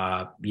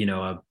 a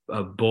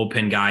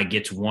bullpen guy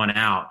gets one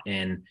out.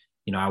 And,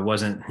 I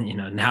wasn't,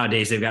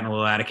 nowadays they've gotten a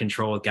little out of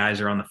control with guys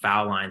that are on the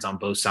foul lines on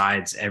both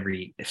sides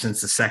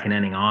since the second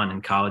inning on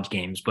in college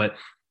games. But,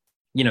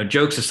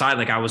 jokes aside,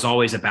 like I was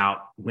always about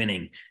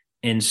winning.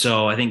 And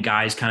so I think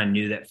guys kind of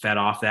knew that fed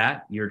off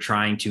that. You're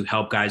trying to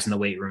help guys in the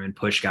weight room and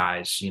push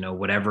guys,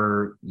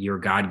 whatever your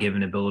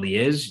God-given ability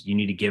is, you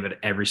need to give it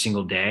every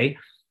single day.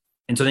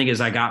 And so I think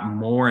as I got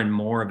more and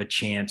more of a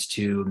chance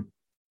to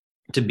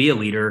be a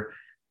leader,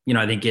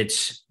 I think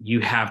you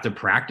have to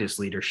practice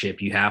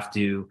leadership. You have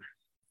to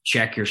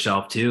check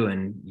yourself too.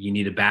 And you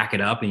need to back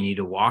it up and you need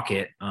to walk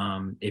it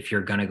if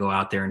you're going to go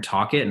out there and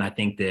talk it. And I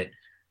think that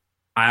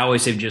I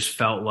always have just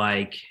felt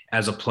like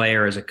as a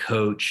player, as a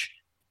coach,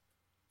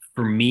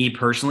 for me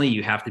personally,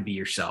 you have to be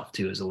yourself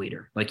too as a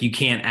leader. Like you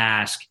can't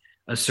ask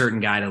a certain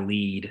guy to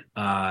lead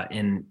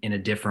in a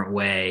different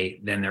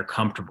way than they're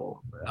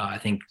comfortable. I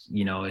think,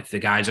 if the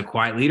guy's a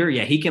quiet leader,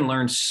 yeah, he can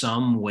learn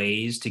some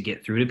ways to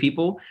get through to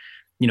people.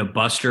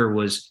 Buster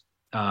was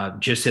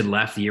just had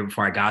left the year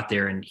before I got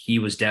there, and he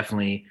was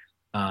definitely,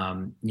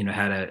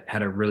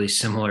 had a really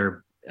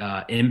similar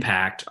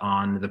impact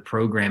on the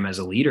program as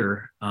a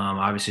leader.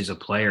 Obviously as a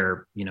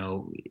player,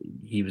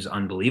 he was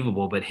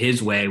unbelievable, but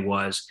his way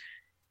was,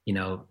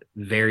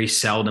 very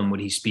seldom would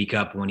he speak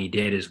up. When he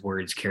did, his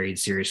words carried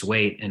serious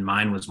weight. And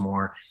mine was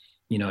more,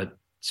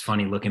 it's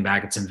funny looking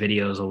back at some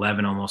videos,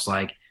 11, almost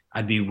like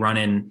I'd be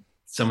running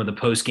some of the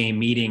post-game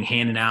meeting,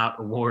 handing out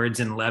awards,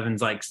 and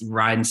 11's like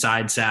riding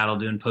side saddle,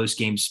 doing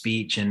post-game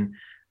speech. And,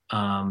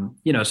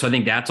 so I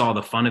think that's all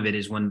the fun of it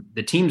is when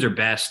the teams are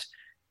best,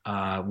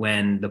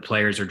 when the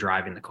players are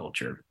driving the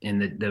culture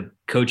and the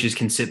coaches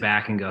can sit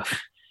back and go,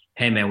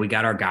 hey man, we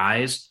got our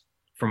guys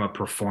from a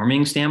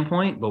performing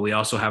standpoint, but we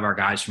also have our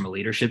guys from a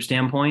leadership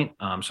standpoint.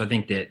 So I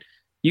think that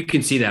you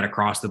can see that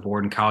across the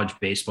board in college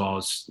baseball.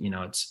 Is,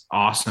 it's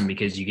awesome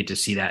because you get to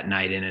see that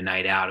night in and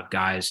night out of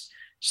guys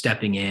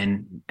stepping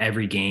in.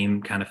 Every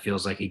game kind of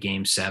feels like a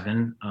game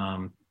 7.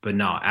 But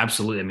no,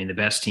 absolutely. I mean, the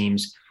best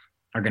teams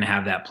are going to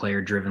have that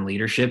player driven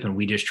leadership. And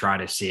we just try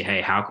to see,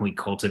 hey, how can we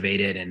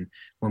cultivate it? And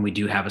when we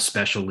do have a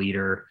special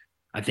leader,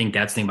 I think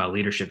that's the thing about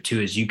leadership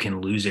too, is you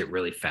can lose it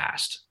really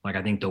fast. Like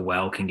I think the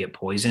well can get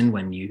poisoned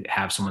when you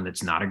have someone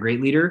that's not a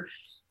great leader.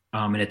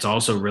 And it's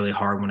also really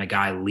hard when a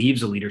guy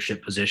leaves a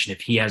leadership position,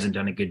 if he hasn't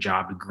done a good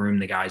job to groom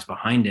the guys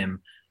behind him.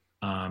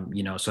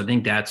 So I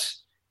think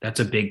that's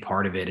a big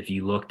part of it. If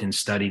you looked and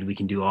studied, we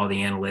can do all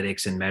the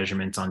analytics and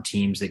measurements on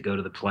teams that go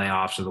to the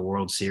playoffs or the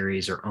World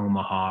Series or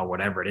Omaha, or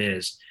whatever it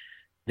is.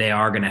 They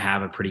are going to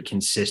have a pretty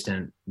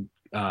consistent,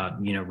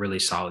 really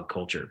solid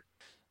culture.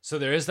 So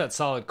there is that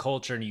solid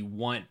culture, and you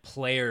want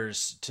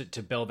players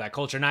to build that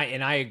culture. And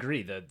I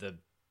agree.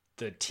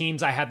 The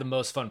teams I had the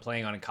most fun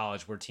playing on in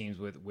college were teams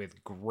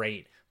with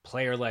great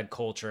player led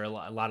culture, a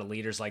lot of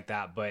leaders like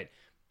that. But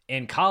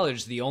in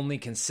college, the only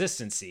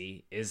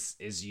consistency is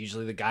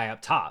usually the guy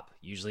up top,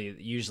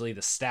 usually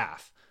the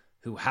staff,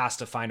 who has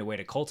to find a way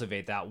to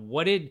cultivate that.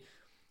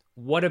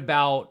 What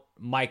about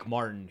Mike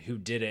Martin, who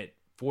did it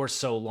for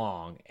so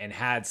long and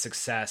had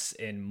success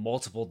in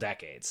multiple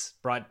decades,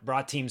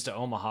 brought teams to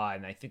Omaha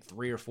in I think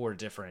 3 or 4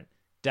 different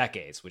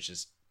decades, which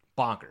is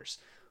bonkers.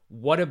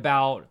 What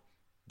about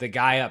the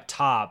guy up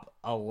top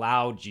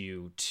allowed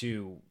you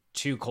to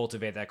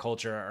cultivate that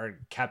culture or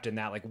kept in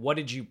that? Like, what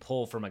did you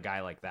pull from a guy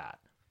like that?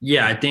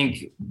 Yeah, I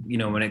think,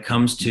 when it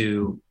comes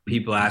to,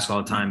 people ask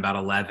all the time about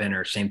 11,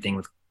 or same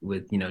thing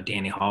with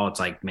Danny Hall.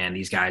 It's like, man,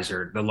 these guys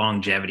the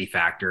longevity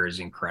factor is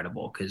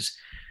incredible, because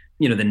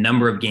the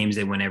number of games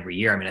they win every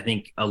year. I mean, I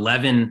think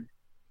 11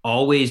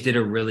 always did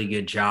a really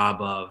good job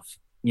of,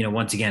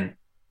 once again,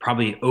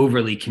 probably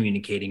overly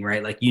communicating,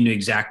 right? Like, you knew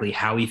exactly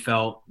how he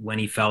felt, when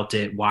he felt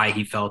it, why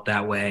he felt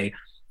that way,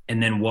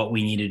 and then what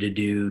we needed to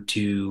do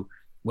to,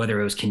 whether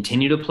it was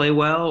continue to play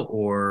well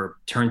or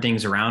turn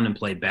things around and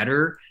play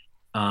better.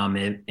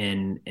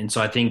 And so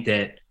I think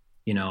that,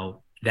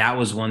 that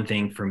was one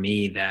thing for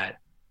me that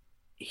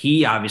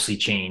he obviously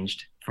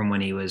changed from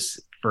when he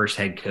was first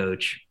head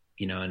coach,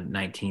 in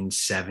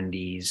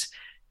 1970s,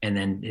 and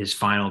then his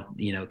final,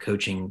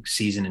 coaching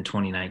season in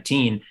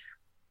 2019.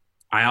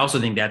 I also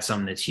think that's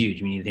something that's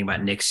huge. I mean, you think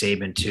about Nick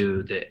Saban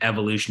too, the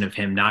evolution of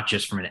him, not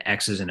just from an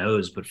X's and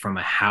O's, but from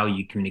how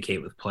you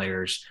communicate with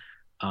players.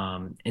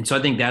 And so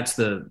I think that's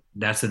the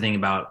thing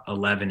about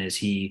 11 is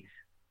he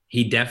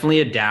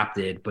definitely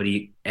adapted, but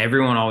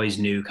everyone always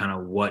knew kind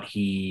of what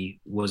he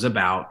was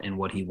about and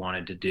what he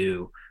wanted to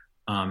do.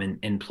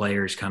 And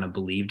players kind of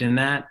believed in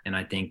that. And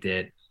I think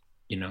that,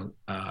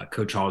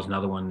 Coach Hall is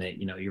another one that,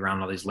 you're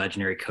around all these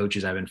legendary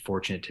coaches I've been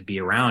fortunate to be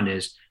around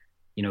is,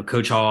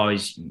 Coach Hall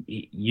always,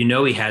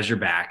 he has your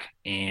back,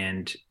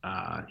 and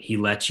he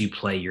lets you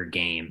play your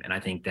game. And I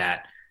think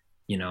that,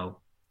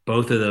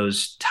 both of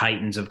those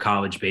titans of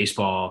college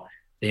baseball,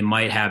 they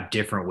might have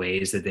different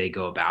ways that they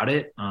go about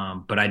it.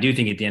 But I do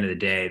think at the end of the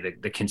day,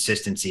 the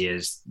consistency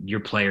is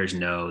your players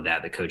know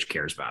that the coach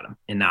cares about them,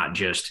 and not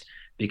just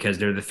because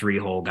they're the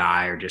 3-hole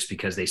guy or just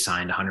because they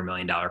signed $100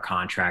 million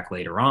contract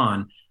later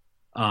on.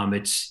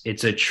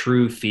 It's a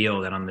true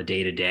feel that on the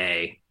day to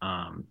day,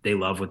 they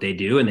love what they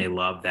do, and they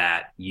love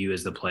that you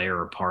as the player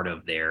are part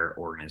of their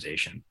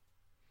organization.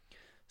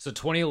 So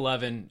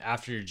 2011,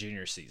 after your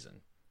junior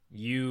season,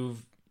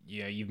 you've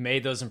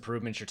made those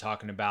improvements you're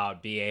talking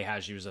about. BA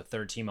has you as a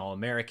 3rd-team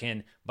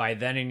All-American. By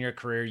then in your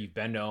career, you've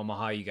been to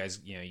Omaha. You guys,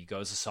 you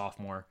go as a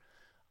sophomore.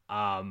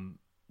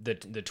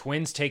 The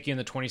Twins take you in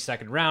the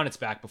 22nd round. It's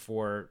back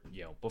before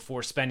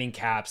spending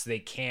caps. They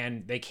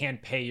can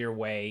pay your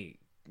way.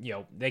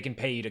 They can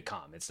pay you to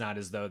come. It's not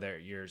as though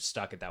you're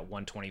stuck at that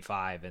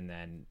 125 and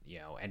then,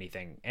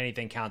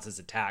 anything counts as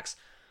a tax.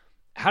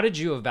 How did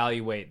you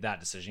evaluate that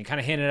decision? You kind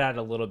of hinted at it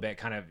a little bit,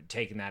 kind of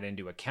taking that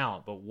into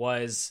account, but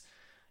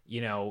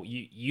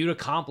you'd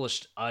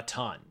accomplished a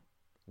ton.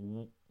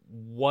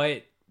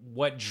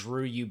 What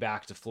drew you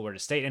back to Florida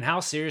State, and how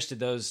serious did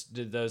those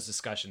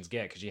discussions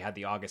get? Because you had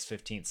the August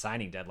 15th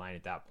signing deadline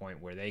at that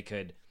point, where they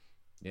could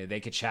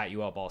chat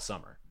you up all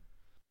summer.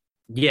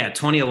 Yeah,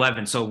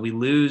 2011. So we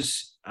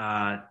lose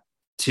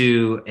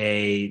to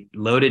a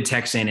loaded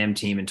Texas A&M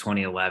team in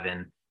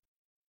 2011,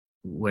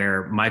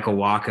 where Michael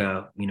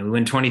Wacha, we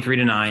win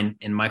 23-9,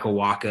 and Michael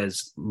Wacha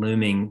is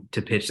looming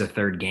to pitch the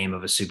 3rd game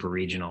of a super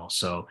regional.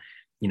 So,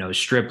 it was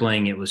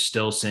Stripling, it was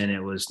Stilson, it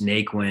was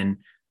Naquin.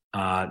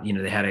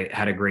 They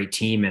had a great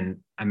team. And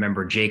I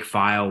remember Jake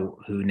File,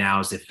 who now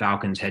is the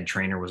Falcons head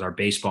trainer, was our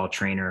baseball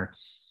trainer.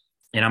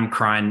 And I'm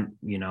crying,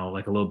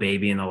 like a little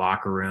baby in the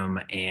locker room.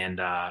 And,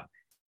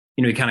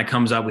 he kind of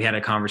comes up, we had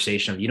a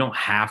conversation of, you don't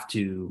have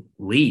to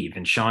leave.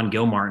 And Sean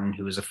Gilmartin,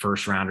 who was a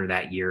 1st rounder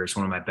that year, is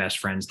one of my best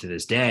friends to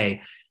this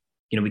day.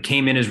 We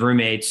came in as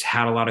roommates,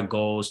 had a lot of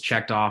goals,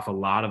 checked off a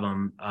lot of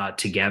them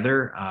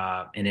together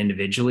and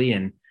individually.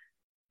 And,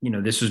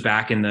 this was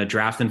back in the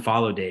draft and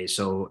follow days.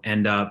 So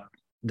end up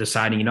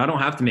deciding, I don't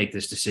have to make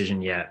this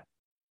decision yet.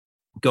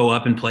 Go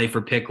up and play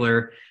for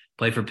Pickler,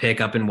 play for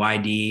Pick up in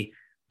YD,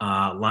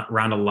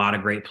 around a lot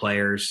of great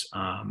players.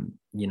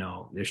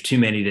 There's too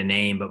many to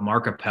name, but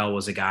Mark Appel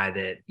was a guy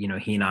that,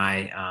 he and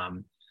I,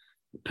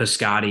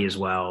 Piscotti as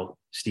well,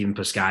 Stephen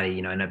Piscotti,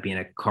 ended up being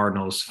a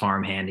Cardinals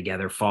farmhand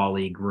together, fall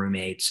league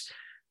roommates.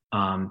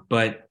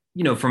 But,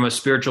 from a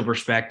spiritual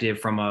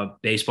perspective, from a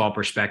baseball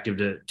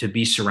perspective, to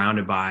be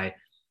surrounded by,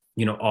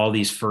 all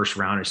these 1st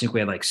rounders. I think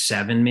we had like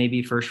 7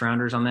 maybe 1st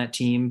rounders on that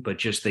team, but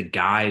just the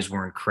guys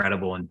were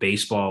incredible, and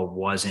baseball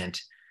wasn't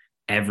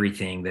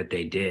everything that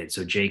they did.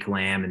 So Jake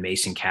Lamb and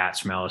Mason Katz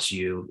from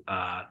LSU,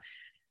 a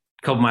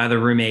couple of my other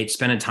roommates,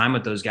 spending time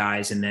with those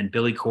guys. And then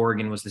Billy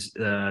Corrigan was this,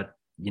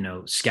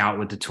 scout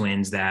with the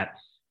Twins that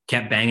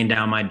kept banging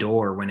down my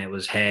door when it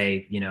was,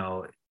 hey,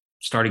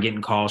 started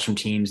getting calls from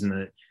teams in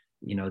the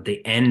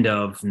the end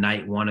of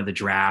night one of the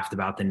draft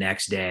about the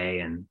next day.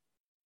 And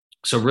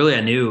so really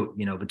I knew,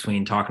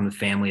 between talking with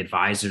family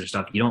advisors and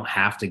stuff, you don't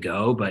have to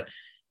go, but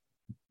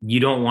you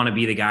don't want to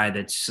be the guy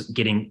that's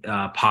getting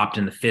popped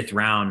in the fifth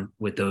round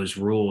with those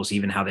rules,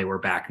 even how they were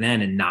back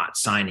then, and not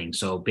signing.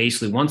 So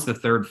basically once the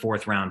third,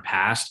 fourth round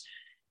passed,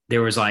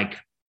 there was like,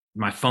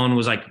 my phone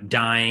was like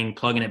dying,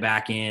 plugging it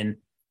back in,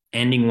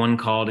 ending one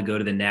call to go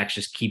to the next,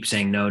 just keep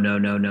saying no, no,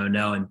 no, no,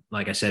 no. And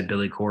like I said,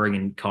 Billy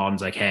Corrigan called and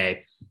was like,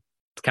 hey,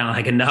 it's kind of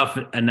like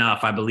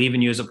enough. I believe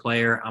in you as a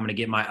player. I'm going to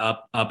get my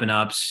up and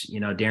ups.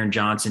 Darren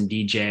Johnson,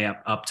 DJ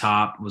up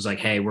top was like,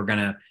 hey, we're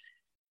going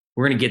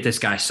to get this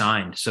guy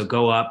signed. So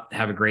go up,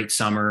 have a great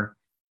summer.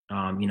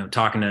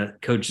 Talking to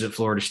coaches at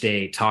Florida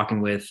State,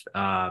 talking with,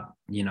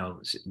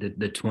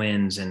 the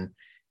Twins, and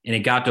it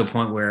got to a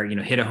point where,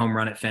 hit a home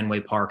run at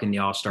Fenway Park in the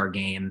All-Star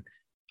game,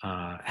 win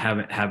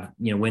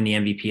the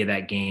MVP of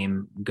that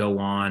game, go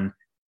on,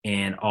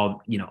 and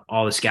all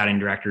the scouting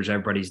directors,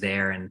 everybody's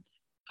there. And,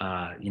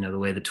 the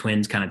way the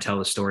Twins kind of tell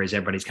the stories,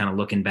 everybody's kind of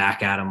looking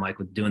back at them, like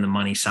with doing the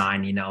money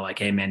sign, like,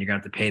 hey man, you're going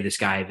to have to pay this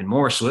guy even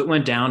more. So it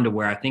went down to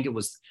where I think it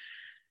was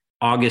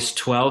August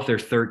 12th or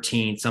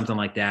 13th, something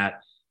like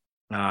that.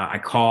 I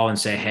call and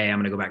say, hey, I'm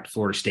going to go back to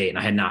Florida State. And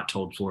I had not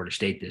told Florida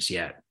State this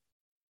yet.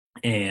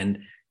 And,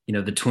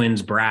 the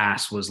Twins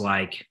brass was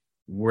like,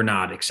 we're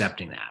not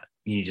accepting that.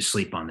 You need to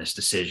sleep on this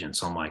decision.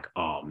 So I'm like,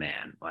 oh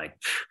man, like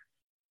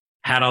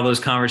had all those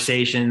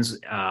conversations,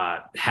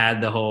 had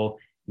the whole,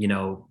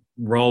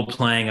 role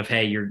playing of,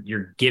 hey,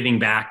 you're giving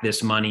back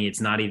this money.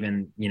 It's not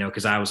even,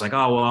 cause I was like,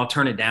 oh, well, I'll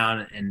turn it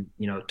down, and,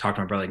 talk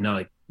to my brother, like, no,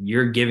 like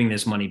you're giving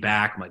this money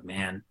back. I'm like,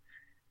 man,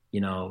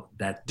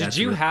 did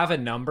you have a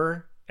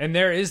number? And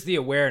there is the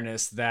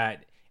awareness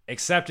that,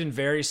 except in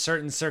very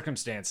certain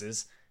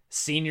circumstances,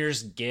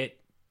 seniors get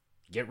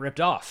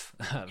ripped off.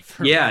 I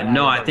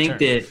think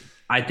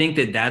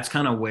that that's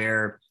kind of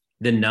where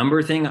the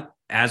number thing,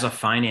 as a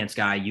finance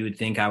guy, you would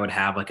think I would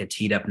have like a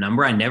teed up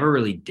number. I never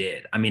really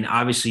did. I mean,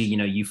 obviously,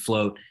 you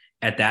float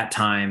at that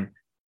time.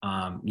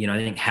 I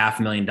think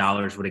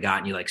 $500,000 would have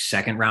gotten you like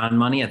second round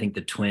money. I think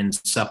the Twins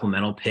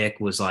supplemental pick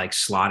was like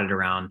slotted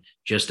around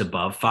just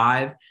above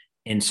 5.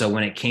 And so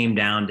when it came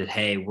down to,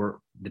 hey,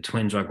 the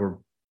Twins were like,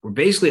 we're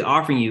basically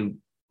offering you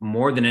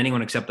more than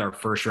anyone except our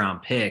first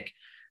round pick,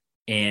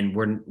 and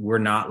we're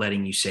not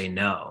letting you say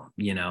no.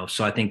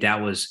 So I think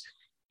that was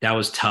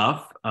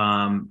tough.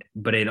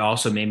 But it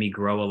also made me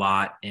grow a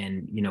lot.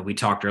 And, we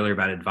talked earlier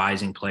about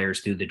advising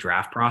players through the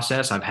draft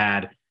process. I've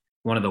had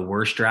one of the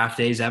worst draft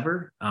days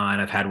ever,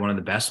 and I've had one of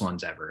the best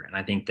ones ever. And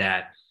I think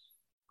that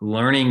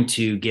learning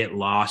to get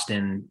lost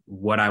in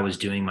what I was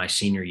doing my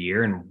senior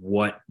year, and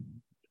what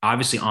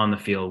obviously on the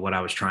field, what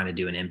I was trying to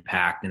do and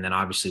impact, and then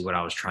obviously what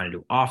I was trying to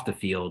do off the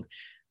field.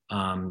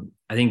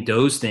 I think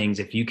those things,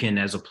 if you can,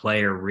 as a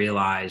player,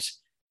 realize,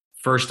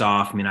 first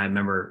off, I mean, I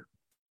remember,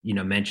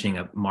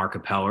 mentioning Mark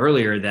Appel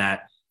earlier,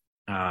 that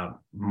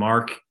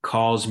Mark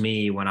calls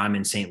me when I'm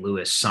in St.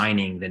 Louis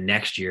signing the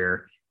next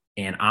year,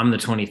 and I'm the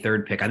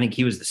 23rd pick. I think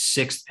he was the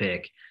 6th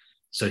pick.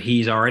 So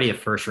he's already a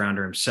first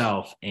rounder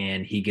himself.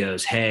 And he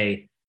goes,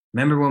 hey,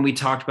 remember when we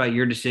talked about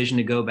your decision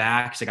to go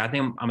back? He's like, I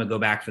think I'm going to go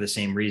back for the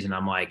same reason.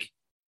 I'm like,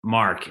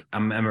 Mark, I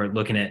remember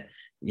looking at,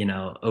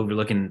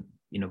 overlooking,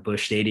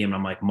 Busch Stadium. And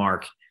I'm like,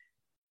 Mark,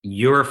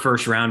 you're a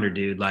first rounder,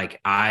 dude. Like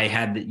I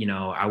had,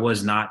 I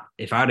was not,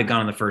 if I would have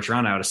gone in the first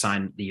round, I would have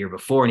signed the year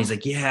before. And he's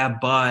like, yeah,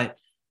 but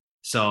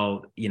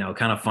so,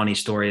 kind of funny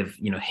story of,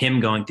 him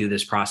going through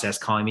this process,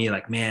 calling me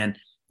like, man,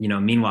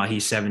 meanwhile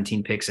he's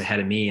 17 picks ahead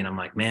of me. And I'm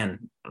like,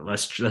 man,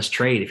 let's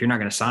trade. If you're not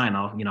going to sign,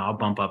 I'll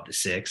bump up to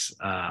 6,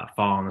 fall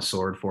on the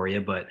sword for you.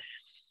 But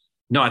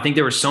no, I think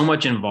there was so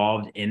much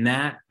involved in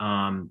that.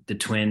 The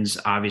Twins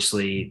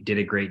obviously did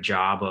a great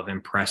job of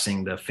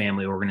impressing the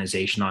family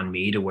organization on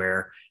me, to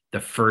where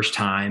the first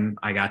time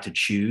I got to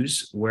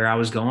choose where I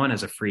was going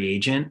as a free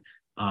agent,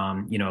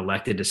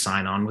 elected to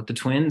sign on with the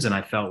Twins. And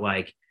I felt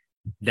like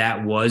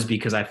that was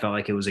because I felt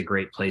like it was a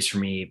great place for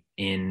me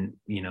in,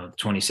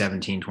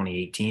 2017,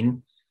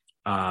 2018.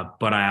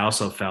 But I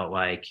also felt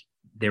like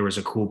there was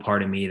a cool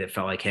part of me that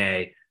felt like,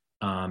 hey,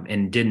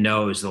 and didn't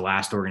know it was the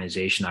last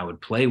organization I would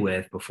play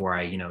with before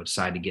I,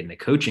 decided to get into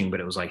coaching.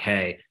 But it was like,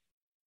 hey,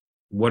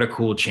 what a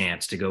cool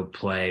chance to go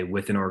play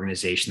with an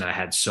organization that I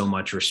had so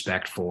much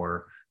respect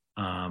for.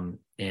 And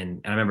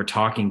I remember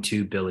talking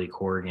to Billy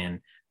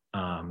Corrigan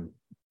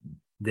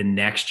the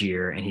next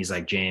year, and he's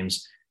like,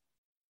 James,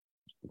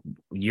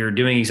 you're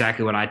doing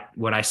exactly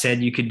what I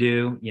said you could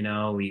do.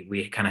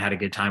 We kind of had a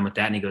good time with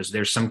that. And he goes,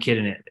 there's some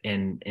kid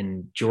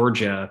in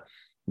Georgia,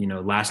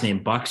 last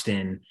name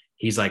Buxton.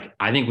 He's like,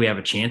 I think we have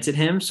a chance at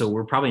him. So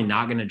we're probably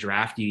not going to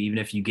draft you, even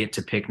if you get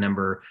to pick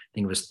number, I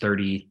think it was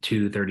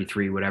 32,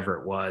 33, whatever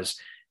it was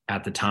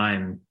at the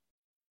time.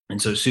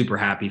 And so super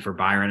happy for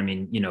Byron. I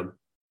mean,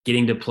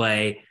 getting to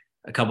play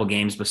a couple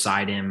games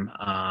beside him,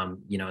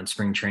 in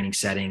spring training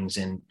settings,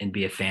 and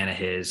be a fan of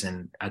his.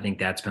 And I think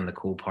that's been the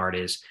cool part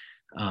is,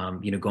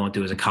 going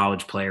through as a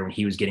college player when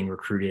he was getting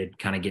recruited,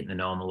 kind of getting to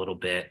know him a little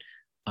bit.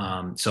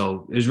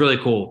 So it was really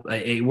cool.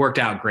 It worked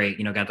out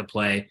great. Got to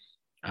play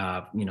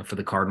for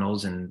the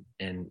Cardinals, and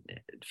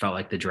it felt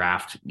like the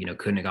draft,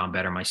 couldn't have gone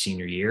better my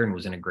senior year, and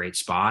was in a great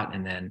spot.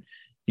 And then,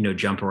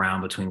 jump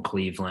around between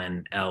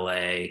Cleveland,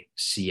 LA,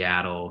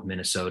 Seattle,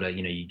 Minnesota,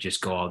 you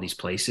just go all these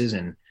places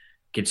and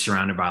get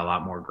surrounded by a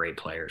lot more great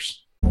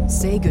players.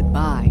 Say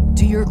goodbye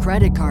to your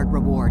credit card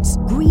rewards.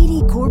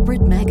 Greedy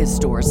corporate mega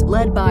stores,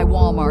 led by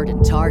Walmart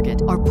and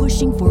Target, are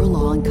pushing for a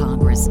law in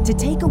Congress to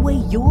take away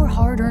your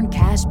hard-earned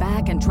cash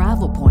back and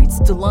travel points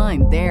to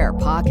line their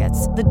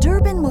pockets. The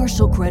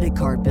Durbin-Marshall credit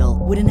card bill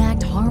would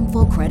enact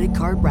harmful credit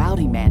card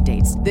routing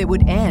mandates that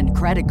would end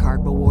credit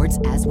card rewards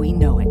as we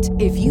know it.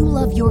 If you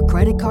love your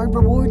credit card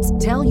rewards,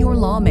 tell your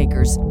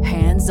lawmakers,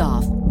 hands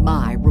off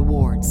my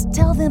rewards.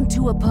 Tell them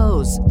to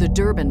oppose the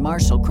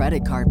Durbin-Marshall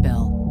credit card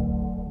bill.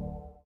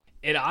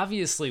 It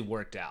obviously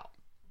worked out.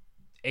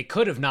 It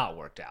could have not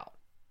worked out.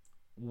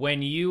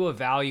 When you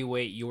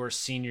evaluate your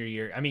senior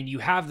year, I mean, you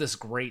have this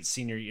great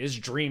senior year, this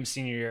dream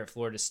senior year at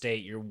Florida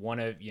State. You're one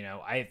of,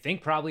 I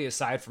think probably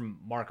aside from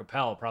Mark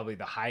Appel, probably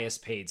the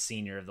highest paid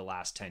senior of the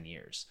last 10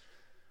 years.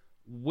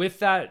 With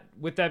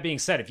that being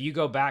said, if you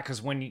go back,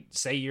 because when you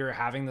say you're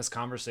having this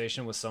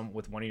conversation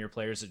with one of your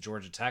players at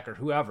Georgia Tech or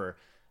whoever,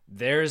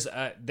 there's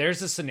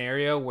a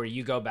scenario where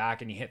you go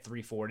back and you hit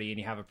 340 and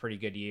you have a pretty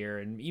good year,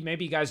 and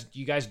maybe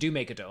you guys do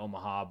make it to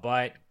Omaha,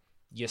 but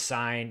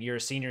you're a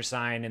senior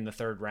sign in the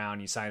third round,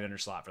 you sign under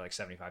slot for like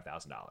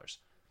 $75,000.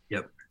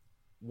 Yep.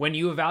 When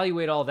you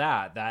evaluate all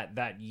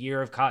that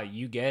year of college,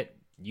 you get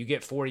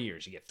 4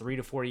 years, you get 3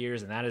 to 4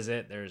 years, and that is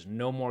it. There's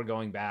no more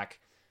going back,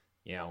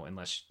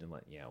 unless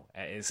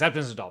except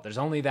as an adult. There's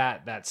only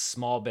that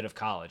small bit of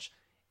college.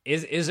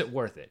 Is it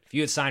worth it? If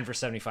you had signed for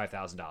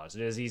 $75,000,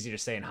 it is easy to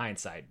say in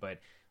hindsight, but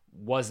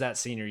was that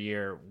senior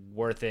year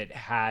worth it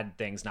had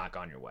things not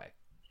gone your way?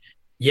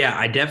 Yeah,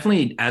 I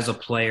definitely, as a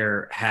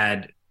player,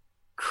 had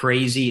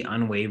crazy,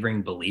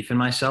 unwavering belief in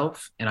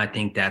myself. And I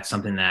think that's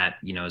something that,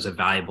 is a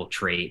valuable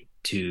trait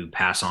to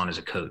pass on as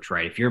a coach,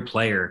 right? If you're a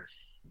player,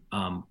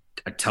 I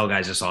tell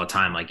guys this all the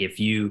time, like if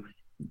you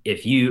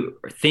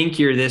think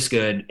you're this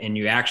good and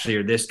you actually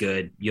are this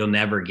good, you'll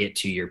never get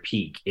to your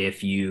peak.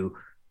 If you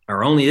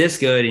are only this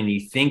good and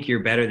you think you're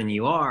better than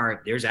you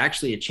are, there's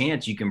actually a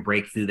chance you can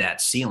break through that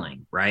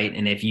ceiling, right?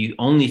 And if you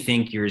only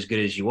think you're as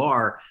good as you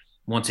are,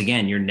 once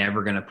again, you're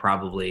never going to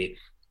probably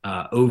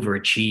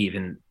overachieve.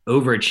 And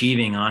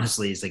overachieving,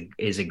 honestly,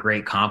 is a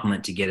great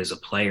compliment to get as a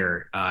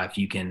player, if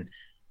you can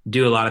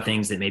do a lot of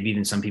things that maybe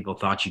even some people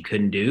thought you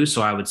couldn't do.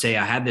 So I would say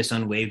I had this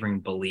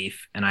unwavering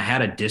belief, and I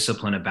had a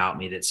discipline about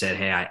me that said,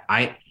 hey,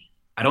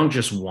 I don't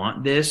just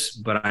want this,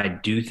 but I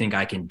do think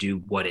I can do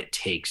what it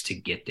takes to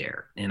get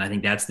there. And I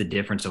think that's the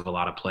difference of a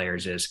lot of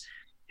players is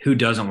who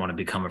doesn't want to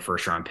become a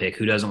first round pick?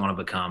 Who doesn't want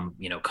to become,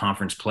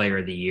 conference player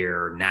of the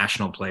year,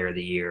 national player of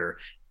the year,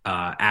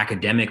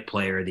 academic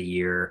player of the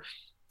year,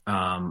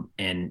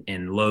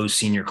 and Lowe's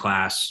senior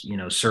class,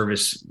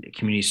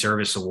 community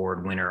service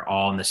award winner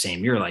all in the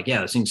same year. Like,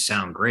 yeah, those things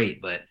sound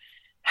great, but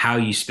how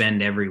you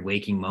spend every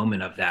waking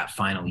moment of that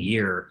final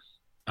year,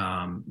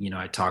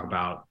 I talk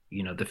about,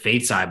 the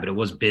faith side, but it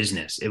was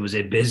business. It was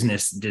a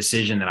business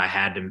decision that I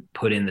had to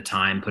put in the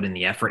time, put in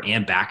the effort,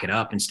 and back it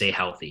up and stay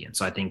healthy. And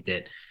so I think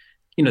that,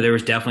 there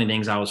was definitely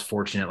things I was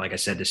fortunate, like I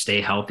said, to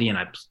stay healthy. And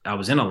I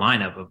was in a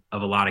lineup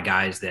of a lot of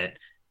guys that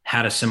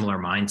had a similar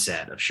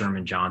mindset of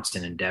Sherman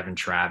Johnston and Devin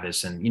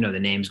Travis. And, the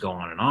names go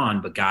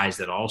on, but guys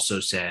that also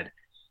said,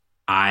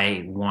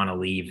 I want to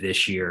leave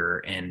this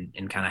year and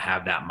kind of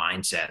have that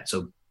mindset.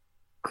 So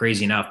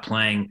crazy enough,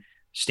 playing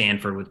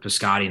Stanford with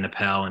Piscotty and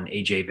Appel and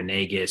AJ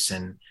Venegas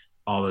and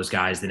all those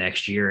guys the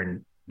next year.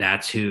 And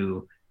that's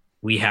who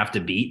we have to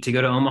beat to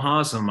go to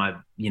Omaha. Some of my,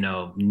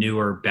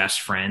 newer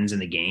best friends in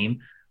the game.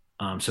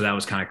 So that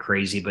was kind of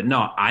crazy, but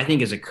no, I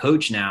think as a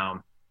coach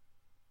now,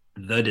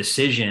 the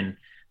decision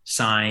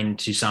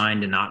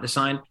to not to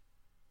sign,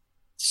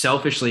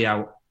 selfishly,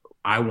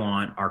 I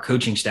want our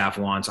coaching staff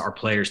wants our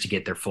players to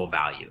get their full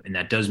value. And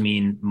that does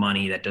mean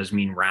money. That does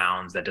mean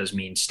rounds. That does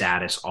mean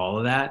status, all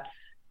of that.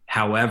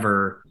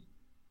 However,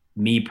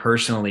 me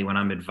personally, when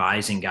I'm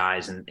advising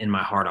guys and in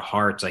my heart of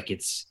hearts, like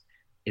it's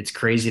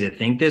crazy to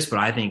think this, but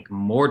I think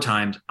more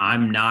times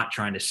I'm not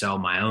trying to sell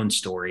my own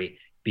story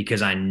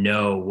because I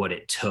know what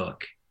it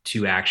took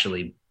to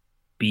actually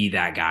be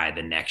that guy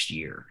the next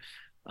year.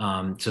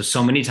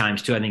 So many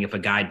times too, I think if a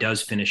guy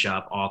does finish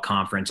up all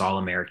conference, all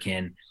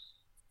American,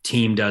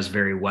 team does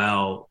very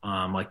well,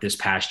 like this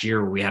past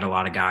year where we had a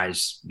lot of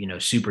guys,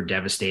 super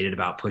devastated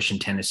about pushing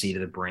Tennessee to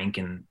the brink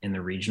in the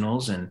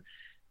regionals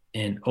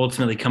and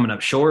ultimately coming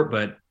up short.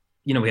 But,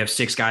 we have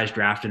 6 guys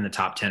drafted in the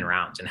top 10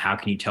 rounds. And how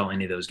can you tell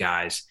any of those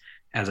guys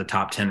as a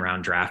top 10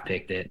 round draft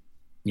pick that,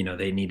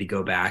 they need to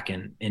go back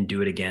and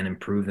do it again and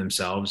prove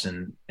themselves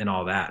and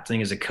all that. I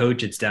think as a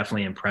coach, it's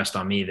definitely impressed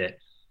on me that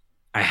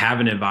I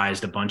haven't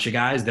advised a bunch of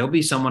guys. There'll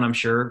be someone, I'm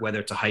sure, whether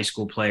it's a high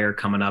school player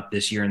coming up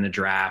this year in the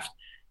draft,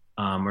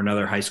 or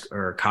another high school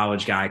or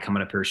college guy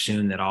coming up here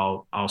soon, that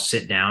I'll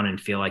sit down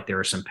and feel like there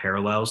are some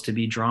parallels to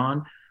be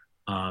drawn.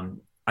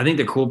 I think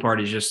the cool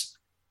part is just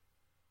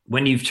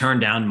when you've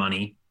turned down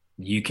money,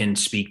 you can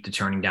speak to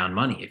turning down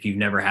money. If you've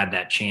never had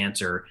that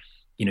chance, or,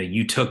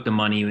 you took the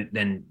money,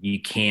 then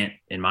you can't,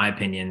 in my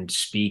opinion,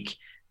 speak,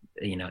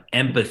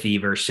 empathy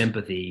versus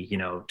sympathy,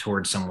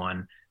 towards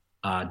someone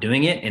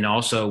doing it. And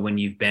also when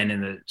you've been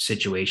in the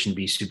situation,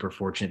 be super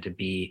fortunate to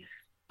be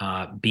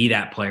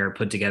that player,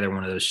 put together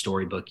one of those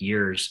storybook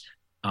years.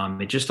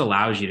 It just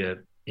allows you to,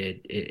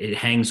 it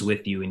hangs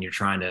with you, and you're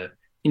trying to,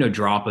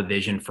 draw up a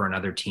vision for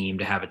another team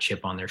to have a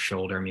chip on their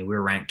shoulder. I mean, we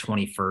were ranked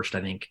 21st,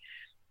 I think,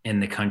 in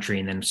the country,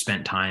 and then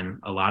spent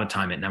a lot of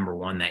time at number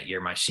one that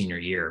year, my senior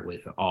year,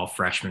 with all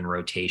freshman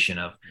rotation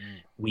of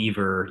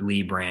Weaver,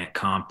 Lee Brandt,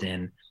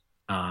 Compton,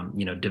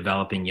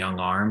 developing young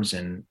arms.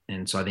 And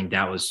so I think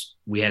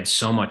we had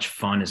so much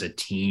fun as a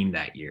team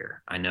that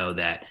year. I know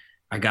that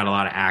I got a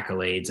lot of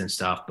accolades and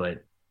stuff,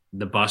 but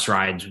the bus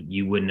rides,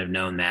 you wouldn't have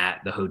known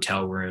that. The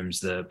hotel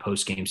rooms, the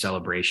post-game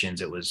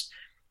celebrations,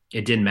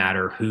 it didn't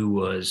matter who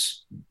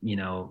was,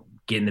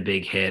 getting the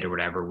big hit or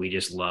whatever. We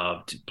just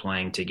loved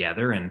playing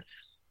together. And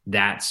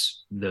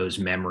that's those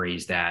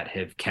memories that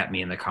have kept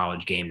me in the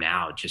college game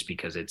now, just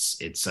because it's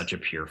such a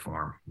pure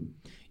form.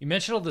 You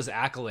mentioned all those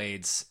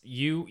accolades.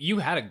 You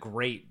had a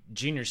great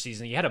junior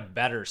season. You had a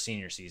better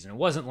senior season. It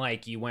wasn't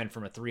like you went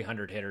from a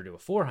 300 hitter to a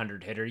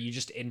 400 hitter. You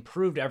just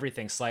improved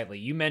everything slightly.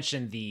 You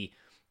mentioned the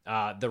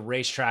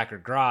racetrack or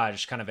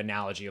garage kind of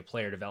analogy of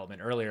player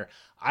development earlier.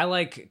 I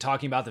like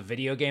talking about the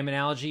video game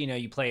analogy.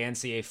 You play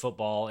NCAA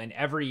football, and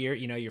every year,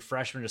 your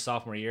freshman to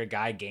sophomore year, a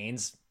guy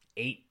gains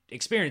 8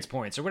 experience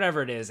points or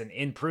whatever it is and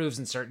improves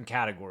in certain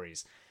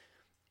categories.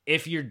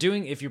 If you're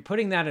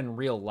putting that in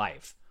real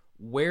life,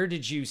 where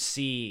did you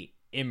see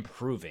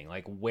improving?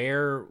 Like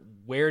where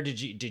did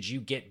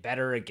you get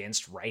better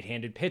against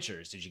right-handed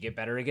pitchers? Did you get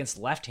better against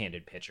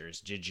left-handed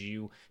pitchers? Did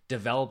you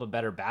develop a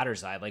better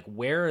batter's eye? Like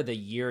where are the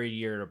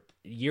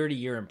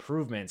year-to-year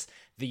improvements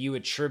that you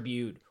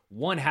attribute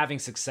one, having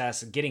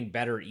success, getting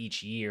better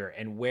each year,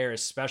 and where,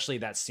 especially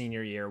that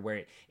senior year,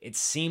 where it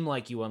seemed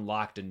like you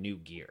unlocked a new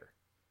gear?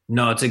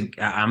 No, I'm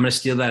going to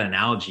steal that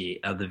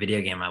analogy of the video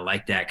game. I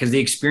like that, because the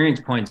experience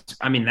points,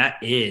 I mean, that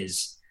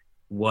is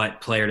what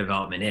player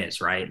development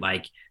is, right?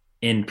 Like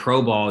in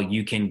pro ball,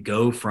 you can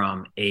go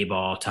from A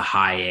ball to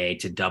high A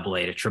to double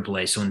A to triple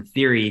A. So in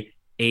theory,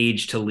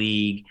 age to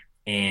league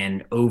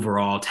and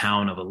overall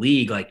talent of a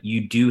league, like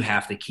you do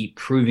have to keep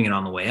proving it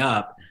on the way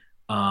up.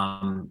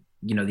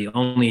 The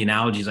only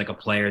analogy is like a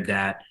player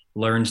that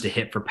learns to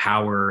hit for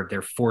power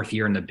their 4th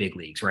year in the big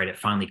leagues, right? It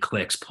finally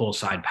clicks, pull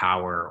side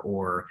power,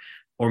 or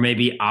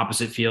maybe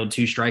opposite field,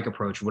 2-strike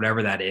approach,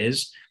 whatever that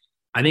is.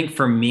 I think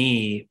for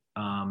me,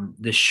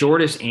 the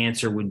shortest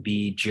answer would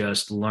be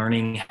just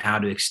learning how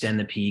to extend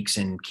the peaks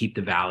and keep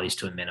the valleys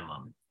to a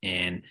minimum.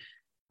 And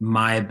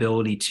my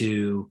ability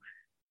to,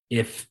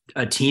 if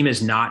a team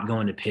is not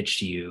going to pitch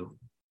to you,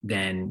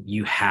 then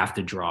you have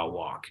to draw a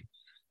walk.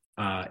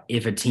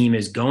 If a team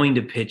is going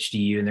to pitch to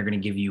you and they're going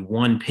to give you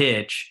one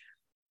pitch,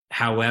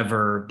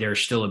 however, there's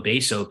still a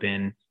base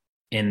open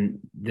and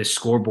the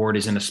scoreboard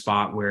is in a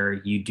spot where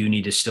you do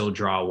need to still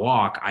draw a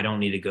walk, I don't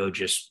need to go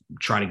just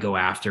try to go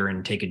after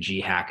and take a G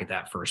hack at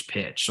that first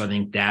pitch. So I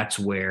think that's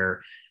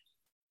where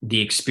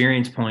the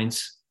experience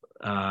points,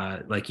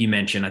 like you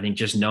mentioned, I think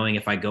just knowing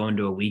if I go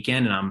into a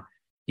weekend and I'm,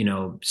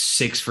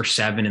 6 for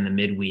 7 in the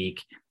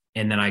midweek,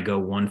 and then I go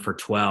 1 for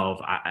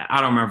 12. I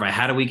don't remember if I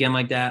had a weekend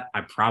like that.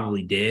 I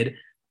probably did.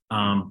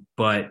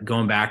 But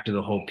going back to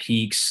the whole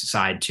peaks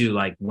side too,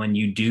 like when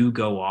you do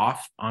go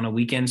off on a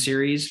weekend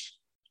series,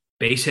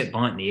 base hit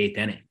bunt in the 8th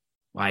inning.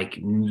 Like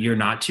you're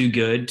not too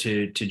good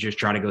to just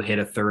try to go hit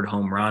a 3rd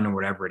home run or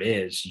whatever it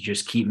is. You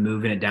just keep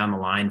moving it down the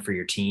line for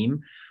your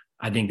team.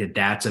 I think that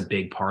that's a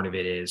big part of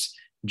it, is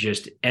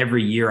just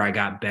every year I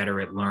got better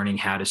at learning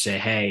how to say,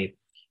 hey,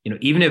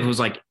 even if it was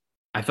like,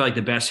 I feel like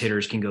the best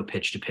hitters can go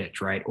pitch to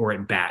pitch, right? Or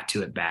at bat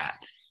to at bat.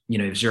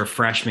 If you're a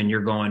freshman,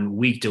 you're going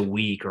week to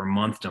week or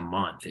month to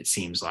month, it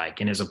seems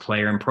like. And as a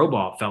player in pro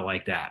ball, it felt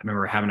like that. I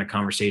remember having a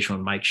conversation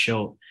with Mike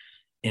Schilt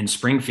in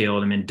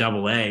Springfield. I'm in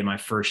double A my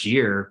first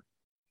year.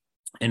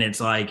 And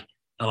it's like,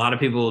 a lot of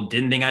people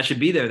didn't think I should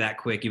be there that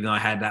quick, even though I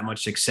had that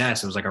much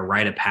success. It was like a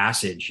rite of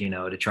passage,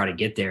 to try to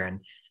get there.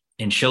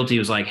 And Schilt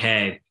was like,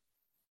 hey,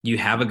 you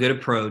have a good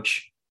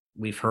approach.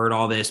 We've heard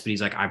all this, but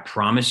he's like, I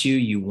promise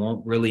you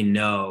won't really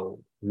know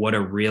what a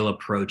real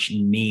approach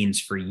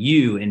means for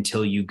you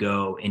until you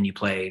go and you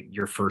play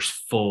your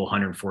first full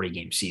 140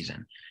 game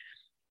season.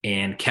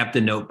 And kept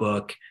the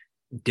notebook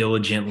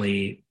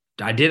diligently.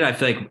 I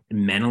feel like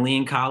mentally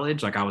in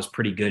college, like I was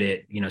pretty good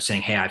at,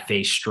 saying, hey, I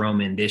faced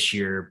Stroman this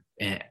year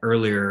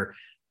earlier.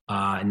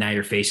 And now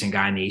you're facing a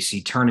guy in the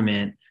AC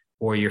tournament,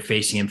 or you're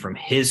facing him from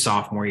his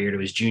sophomore year to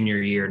his junior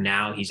year.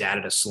 Now he's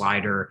added a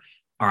slider.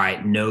 All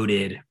right,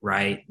 noted,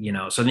 right?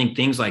 So I think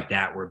things like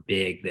that were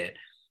big, that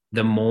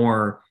the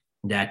more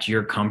that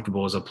you're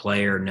comfortable as a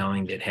player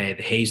knowing that, hey,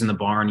 the hay's in the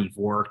barn, you've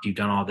worked, you've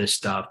done all this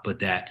stuff, but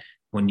that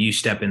when you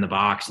step in the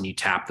box and you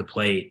tap the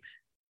plate,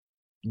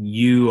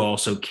 you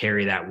also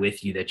carry that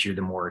with you, that you're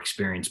the more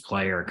experienced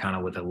player, kind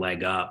of with a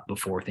leg up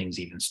before things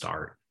even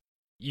start.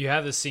 You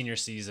have the senior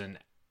season.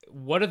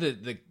 What are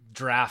the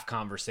draft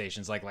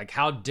conversations, like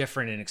how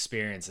different an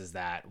experience is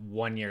that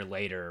 1 year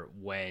later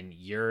when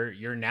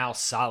you're now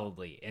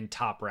solidly in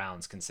top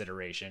rounds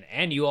consideration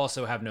and you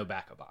also have no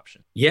backup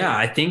option? Yeah,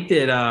 I think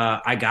that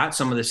I got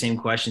some of the same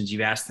questions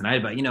you've asked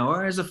tonight about,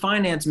 or as a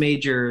finance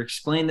major,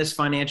 explain this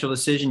financial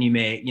decision you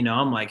made.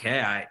 I'm like,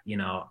 hey,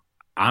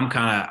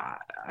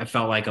 I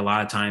felt like a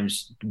lot of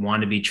times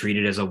want to be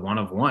treated as a one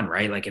of one,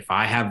 right? Like if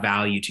I have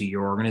value to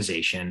your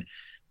organization,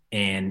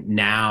 and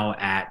now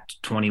at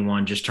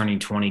 21, just turning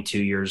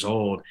 22 years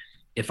old,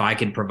 if I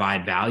could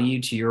provide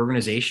value to your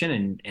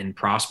organization and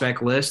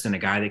prospect list, and a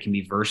guy that can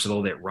be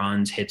versatile, that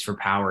runs, hits for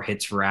power,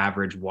 hits for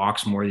average,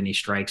 walks more than he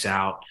strikes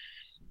out,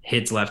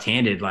 hits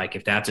left-handed, like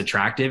if that's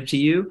attractive to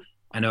you.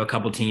 I know a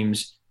couple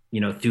teams,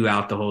 threw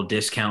out the whole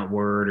discount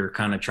word or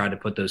kind of tried to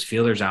put those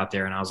feelers out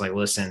there. And I was like,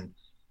 listen,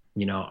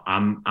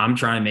 I'm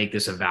trying to make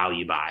this a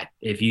value buy.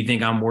 If you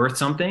think I'm worth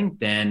something,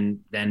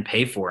 then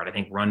pay for it. I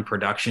think run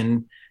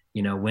production,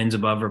 wins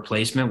above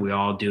replacement. We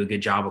all do a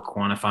good job of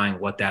quantifying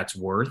what that's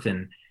worth.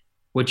 And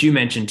what you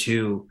mentioned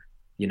too,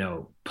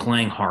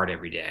 playing hard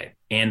every day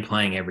and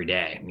playing every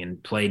day. I mean,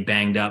 played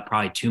banged up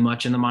probably too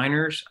much in the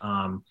minors,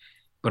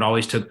 but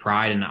always took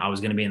pride in I was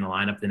going to be in the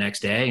lineup the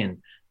next day.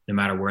 And no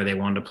matter where they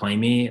wanted to play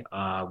me,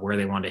 where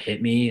they wanted to hit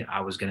me,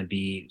 I was going to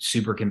be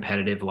super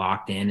competitive,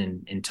 locked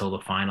in until the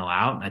final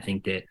out. And I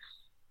think that,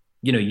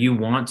 you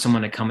want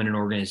someone to come in an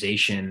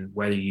organization,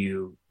 whether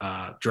you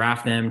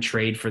draft them,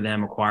 trade for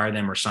them, acquire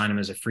them, or sign them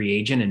as a free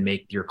agent and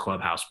make your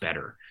clubhouse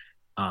better.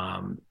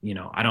 I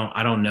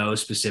don't know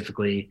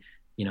specifically,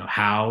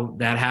 how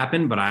that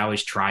happened, but I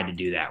always tried to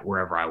do that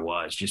wherever I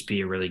was, just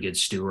be a really good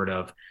steward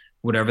of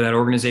whatever that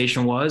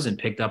organization was, and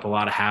picked up a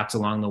lot of hats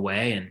along the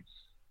way. And,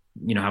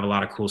 have a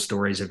lot of cool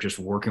stories of just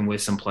working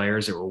with some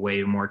players that were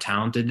way more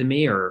talented than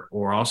me, or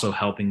also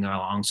helping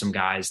along some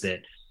guys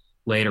that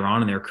later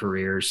on in their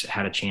careers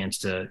had a chance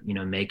to,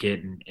 make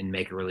it and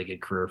make a really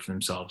good career for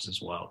themselves as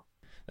well.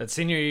 That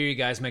senior year, you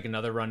guys make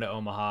another run to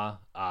Omaha,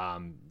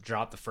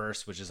 drop the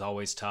first, which is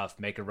always tough,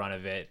 make a run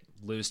of it,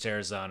 lose to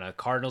Arizona.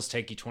 Cardinals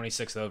take you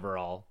 26th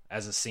overall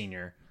as a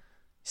senior,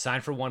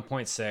 sign for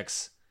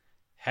 1.6,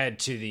 head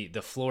to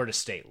the Florida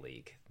State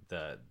League.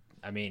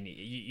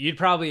 You'd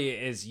probably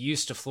as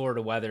used to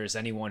Florida weather as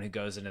anyone who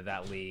goes into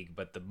that league,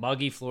 but the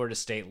muggy Florida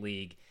State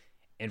League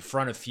in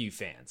front of few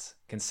fans,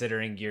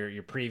 considering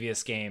your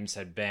previous games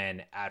had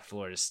been at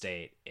Florida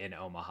State in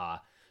Omaha.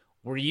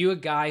 Were you a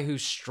guy who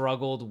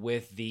struggled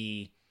with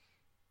the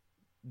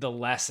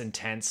less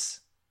intense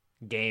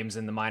games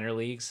in the minor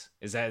leagues?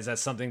 Is that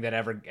something that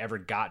ever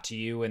got to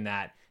you, and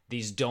that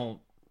these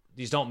don't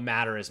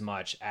matter as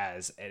much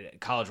as a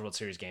College World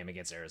Series game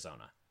against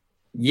Arizona?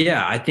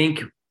 Yeah, I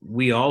think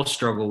we all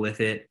struggle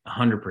with it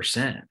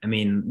 100%. I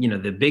mean,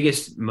 the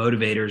biggest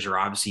motivators are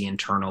obviously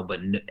internal, but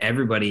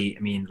everybody,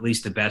 at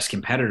least the best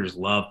competitors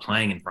love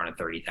playing in front of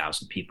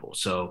 30,000 people.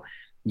 So,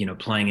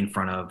 playing in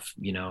front of,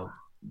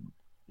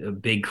 a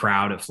big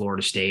crowd at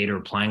Florida State, or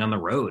playing on the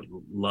road,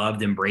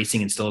 loved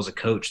embracing, and still as a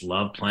coach,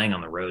 loved playing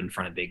on the road in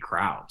front of big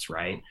crowds.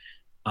 Right.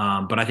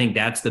 But I think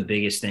that's the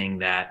biggest thing,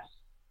 that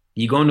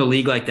you go into a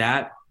league like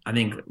that. I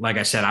think, like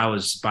I said, I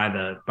was by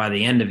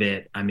the end of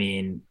it,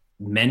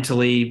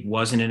 mentally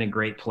wasn't in a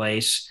great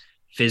place,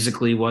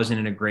 physically wasn't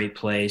in a great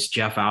place.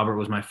 Jeff Albert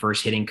was my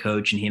first hitting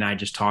coach, and he and I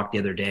just talked the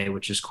other day,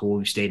 which is cool.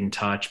 We stayed in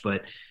touch,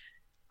 but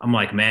I'm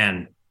like,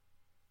 man,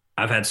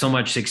 I've had so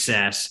much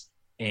success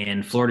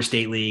in Florida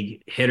State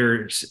League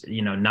hitters,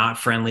 not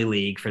friendly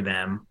league for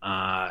them.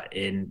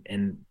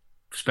 And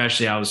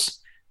especially I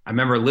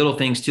remember little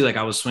things too. Like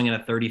I was swinging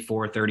a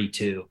 34,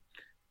 32,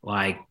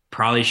 like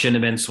probably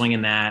shouldn't have been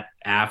swinging that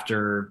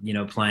after,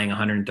 playing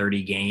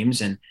 130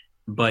 games,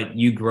 but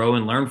you grow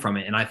and learn from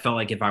it. And I felt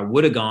like if I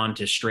would have gone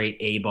to straight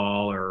A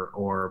ball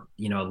or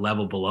a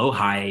level below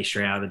high A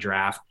straight out of the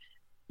draft,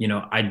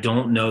 I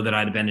don't know that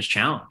I'd have been as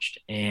challenged.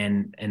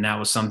 And that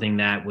was something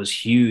that was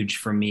huge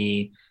for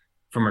me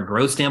from a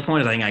growth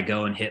standpoint. I think I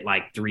go and hit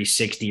like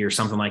 360 or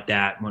something like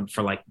that, went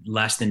for like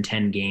less than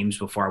 10 games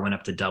before I went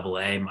up to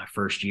AA my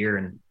first year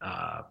in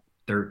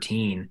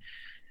 13.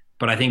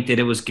 But I think that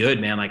it was good,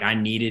 man. Like I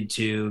needed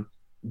to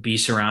be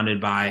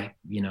surrounded by,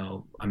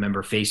 I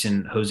remember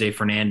facing Jose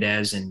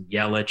Fernandez and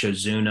Yelich,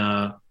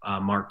 Ozuna,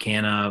 Mark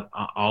Canha,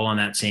 all on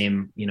that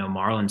same,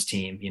 Marlins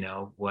team,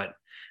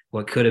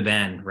 what could have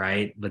been,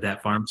 right, with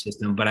that farm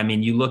system. But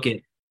you look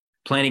at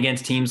playing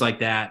against teams like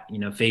that,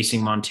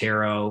 facing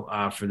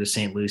Montero for the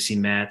St. Lucie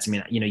Mets.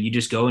 You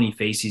just go and you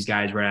face these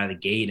guys right out of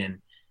the gate. And,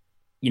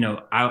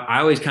 I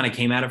always kind of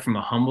came at it from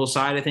a humble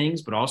side of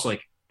things, but also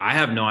like, I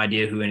have no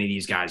idea who any of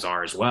these guys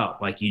are as well.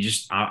 Like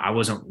I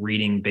wasn't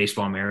reading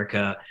Baseball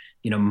America,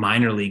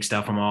 minor league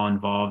stuff. I'm all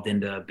involved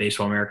into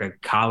Baseball America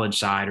college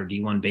side or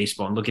D1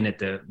 baseball, and looking at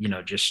the,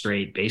 just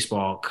straight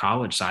baseball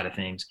college side of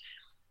things,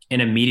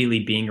 and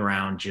immediately being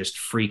around just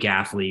freak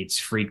athletes,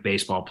 freak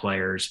baseball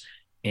players.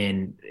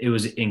 And it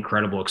was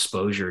incredible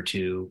exposure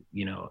to,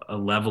 a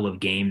level of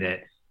game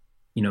that,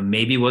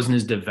 maybe wasn't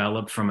as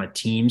developed from a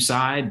team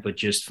side, but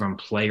just from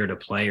player to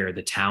player,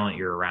 the talent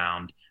you're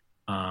around.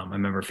 I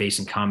remember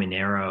facing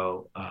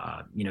Caminero,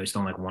 he's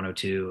throwing like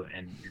 102,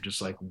 and you're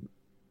just like,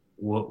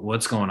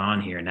 what's going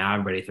on here? Now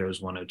everybody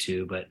throws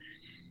 102, but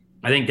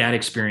I think that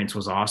experience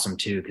was awesome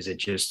too, because it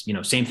just,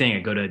 same thing. I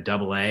go to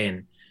AA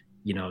and,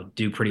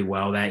 do pretty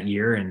well that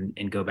year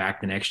and go back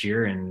the next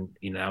year. And,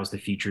 that was the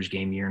Futures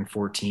game year in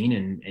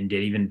 14 and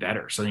did even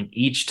better. So I think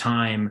each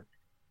time,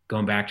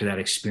 going back to that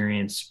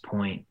experience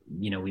point,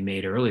 we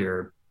made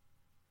earlier,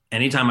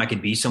 anytime I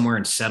could be somewhere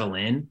and settle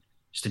in,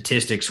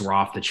 statistics were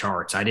off the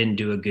charts. I didn't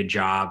do a good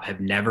job,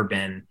 have never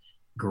been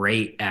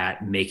great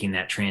at making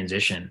that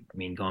transition. I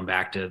mean, going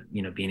back to,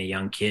 being a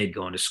young kid,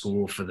 going to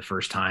school for the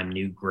first time,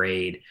 new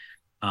grade.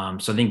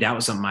 So I think that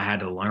was something I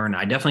had to learn.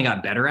 I definitely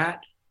got better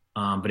at.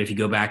 But if you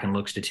go back and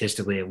look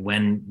statistically at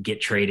when get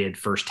traded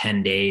first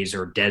 10 days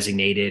or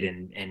designated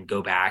and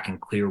go back and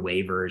clear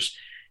waivers,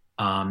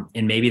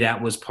 and maybe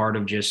that was part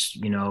of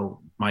just,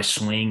 my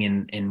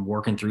swing and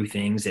working through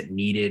things that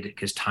needed,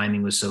 because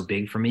timing was so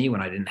big for me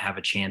when I didn't have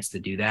a chance to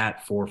do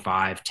that, 4,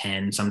 5,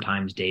 10,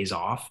 sometimes days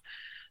off.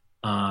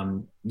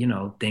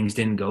 Things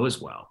didn't go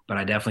as well. But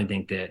I definitely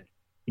think that,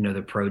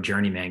 the pro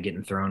journeyman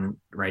getting thrown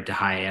right to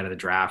high out of the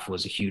draft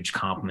was a huge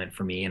compliment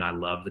for me. And I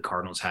love the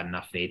Cardinals had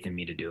enough faith in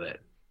me to do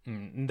it.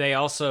 They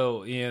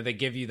also, they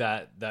give you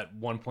that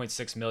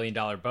 $1.6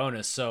 million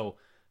bonus. So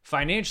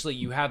financially,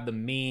 you have the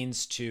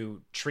means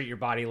to treat your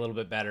body a little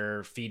bit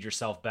better, feed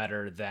yourself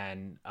better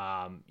than,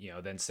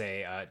 than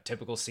say a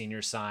typical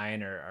senior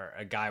sign or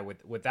a guy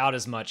without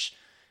as much,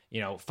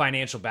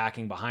 financial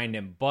backing behind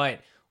him.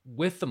 But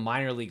with the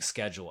minor league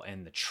schedule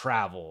and the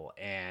travel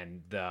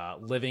and the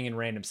living in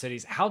random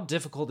cities, how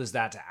difficult is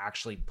that to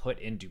actually put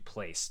into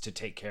place to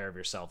take care of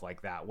yourself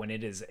like that when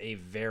it is a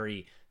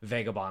very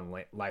vagabond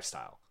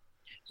lifestyle?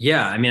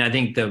 Yeah. I mean, I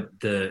think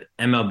the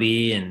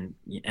MLB and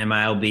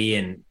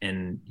MILB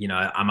and,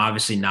 I'm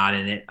obviously not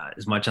in it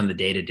as much on the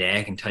day to day.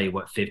 I can tell you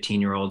what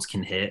 15-year-olds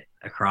can hit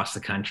across the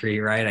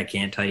country, right? I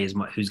can't tell you as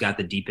much who's got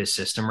the deepest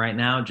system right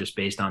now, just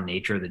based on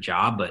nature of the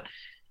job. But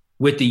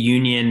with the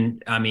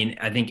union, I mean,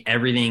 I think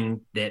everything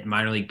that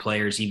minor league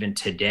players, even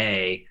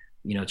today,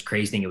 it's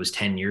crazy thing it was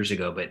 10 years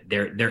ago, but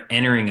they're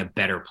entering a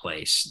better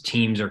place.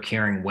 Teams are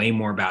caring way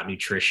more about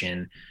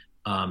nutrition.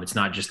 It's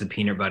not just the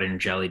peanut butter and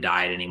jelly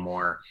diet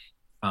anymore.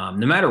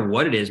 No matter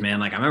what it is, man.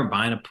 Like I remember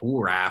buying a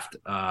pool raft,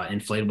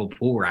 inflatable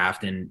pool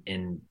raft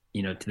to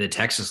the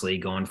Texas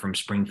League, going from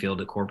Springfield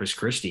to Corpus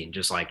Christi, and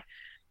just like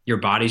your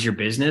body's your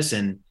business.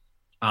 And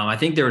I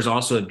think there was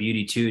also a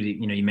beauty too,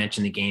 you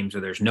mentioned the games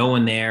where there's no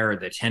one there, or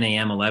the 10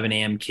 a.m., 11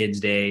 a.m. kids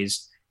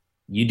days.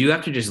 You do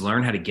have to just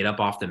learn how to get up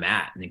off the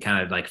mat and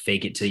kind of like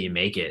fake it till you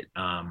make it.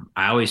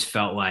 I always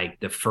felt like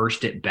the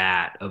first at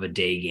bat of a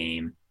day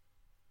game,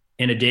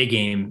 and a day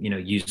game,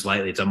 used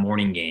lightly, it's a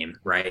morning game,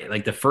 right?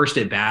 Like the first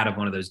at bat of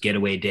one of those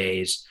getaway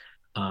days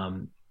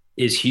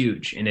is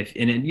huge. And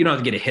you don't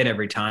have to get a hit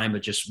every time,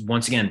 but just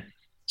once again,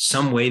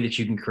 some way that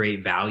you can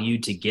create value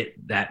to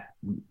get that,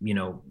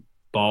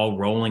 ball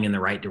rolling in the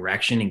right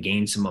direction and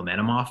gain some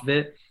momentum off of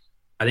it.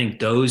 I think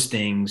those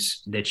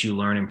things that you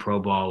learn in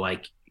pro ball,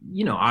 like,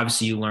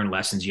 obviously you learn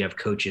lessons, you have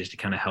coaches to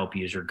kind of help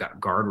you as your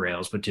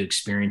guardrails, but to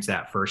experience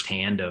that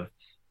firsthand of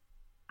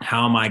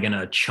how am I going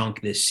to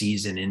chunk this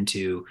season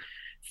into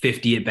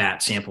 50 at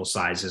bat sample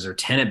sizes or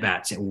 10 at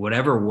bats,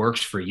 whatever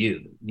works for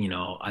you.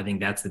 I think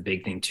that's the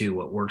big thing too.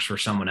 What works for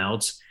someone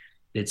else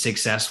that's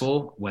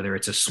successful, whether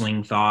it's a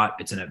swing thought,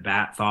 it's an at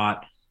bat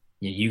thought,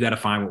 you got to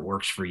find what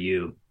works for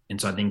you. And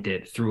so I think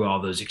that through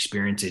all those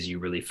experiences, you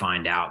really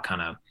find out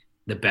kind of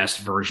the best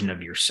version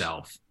of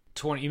yourself.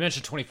 You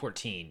mentioned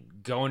 2014,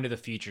 going to the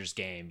Futures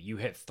game. You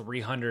hit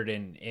 300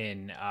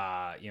 in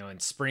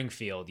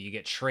Springfield. You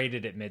get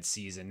traded at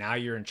midseason. Now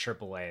you're in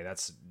AAA.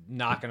 That's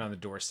knocking on the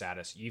door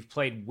status. You've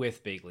played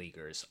with big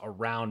leaguers,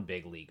 around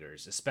big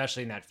leaguers,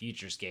 especially in that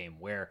Futures game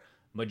where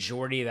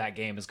majority of that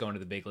game is going to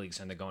the big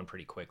leagues and they're going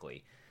pretty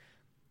quickly.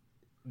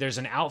 There's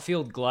an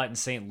outfield glut in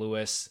St.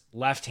 Louis,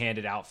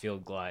 left-handed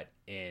outfield glut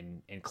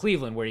in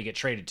Cleveland, where you get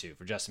traded to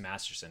for Justin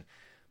Masterson.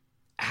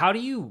 How do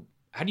you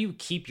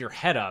keep your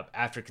head up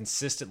after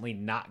consistently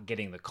not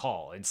getting the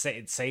call and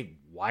say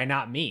why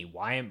not me?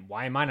 Why am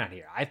I not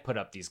here? I've put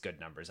up these good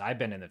numbers. I've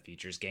been in the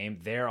Futures game.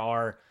 There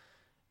are,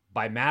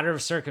 by matter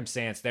of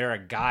circumstance, there are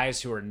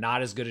guys who are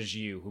not as good as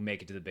you who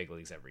make it to the big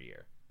leagues every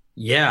year.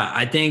 Yeah,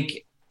 I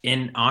think,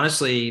 and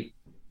honestly,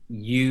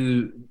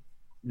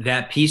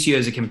 that piece you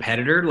as a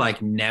competitor,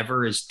 like,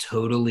 never is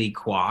totally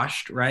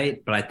quashed,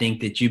 right? But I think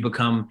that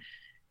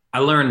I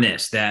learned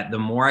this, that the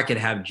more I could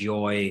have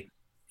joy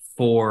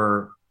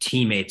for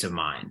teammates of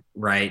mine,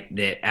 right,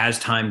 that as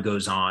time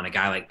goes on, a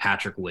guy like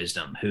Patrick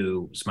Wisdom,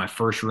 who was my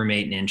first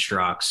roommate in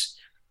Instructs,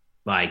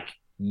 I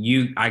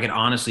could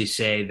honestly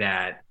say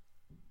that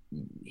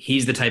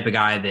he's the type of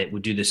guy that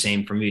would do the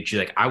same for me.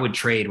 Like, I would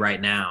trade right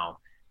now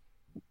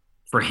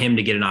for him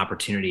to get an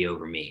opportunity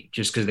over me,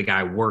 just because the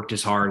guy worked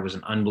as hard, was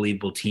an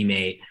unbelievable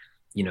teammate,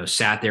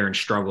 sat there and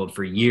struggled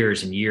for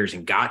years and years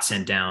and got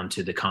sent down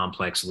to the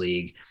complex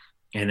league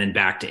and then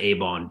back to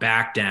A-ball and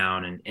back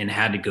down and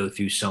had to go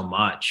through so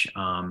much.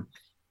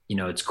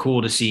 it's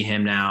cool to see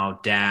him now,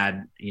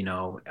 dad,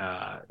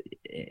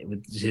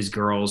 with his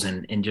girls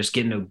and just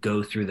getting to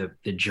go through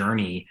the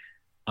journey.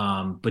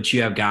 But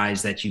you have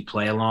guys that you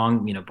play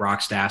along,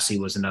 Brock Stassi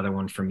was another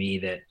one for me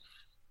that,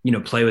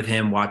 play with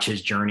him, watch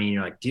his journey. And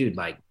you're like, dude,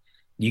 like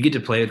you get to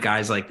play with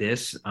guys like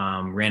this.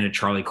 Ran into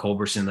Charlie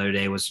Culberson the other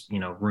day, was,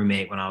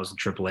 roommate when I was in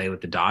AAA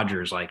with the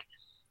Dodgers. Like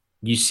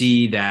you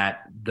see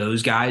that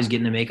those guys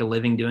getting to make a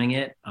living doing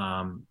it.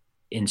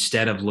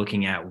 Instead of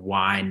looking at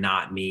why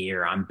not me,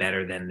 or I'm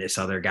better than this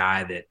other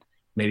guy that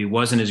maybe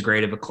wasn't as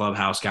great of a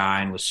clubhouse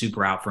guy and was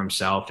super out for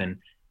himself. And,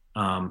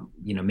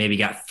 maybe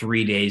got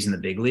 3 days in the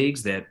big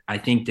leagues. That I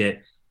think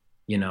that,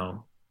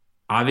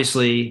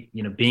 obviously,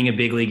 being a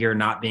big leaguer,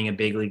 not being a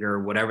big leaguer,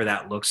 whatever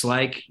that looks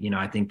like,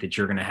 I think that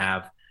you're going to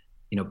have,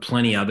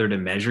 plenty other to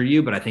measure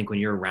you. But I think when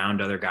you're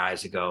around other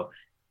guys that go,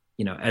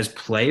 as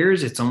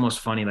players, it's almost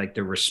funny, like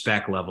the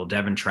respect level.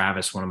 Devin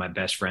Travis, one of my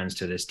best friends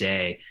to this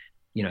day,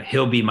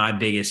 he'll be my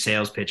biggest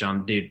sales pitch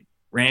on, dude,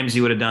 Ramsey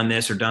would have done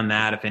this or done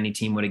that if any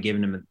team would have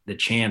given him the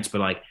chance.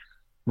 But like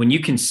when you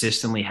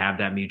consistently have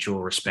that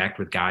mutual respect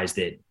with guys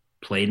that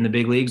played in the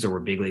big leagues or were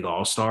big league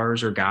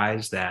all-stars, or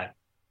guys that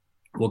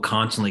will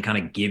constantly kind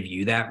of give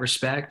you that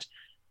respect,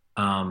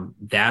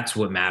 that's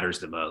what matters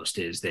the most,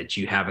 is that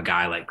you have a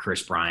guy like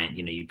Chris Bryant,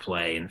 you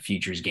play in a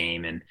futures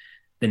game and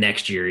the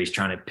next year he's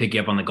trying to pick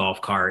you up on the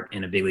golf cart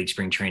in a big league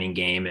spring training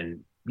game.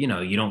 And, you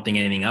don't think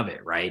anything of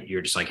it, right?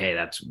 You're just like, hey,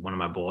 that's one of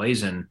my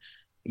boys. And,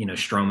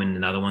 Stroman,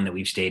 another one that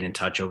we've stayed in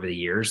touch over the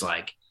years.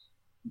 Like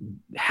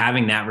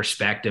having that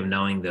respect of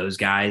knowing those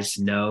guys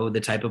know the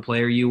type of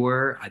player you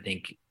were, I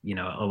think,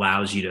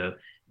 allows you to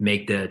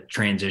make the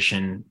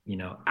transition,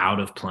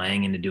 out of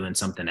playing into doing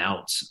something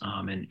else.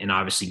 And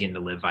obviously getting to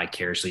live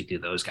vicariously through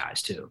those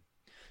guys too.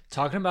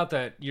 Talking about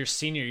your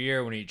senior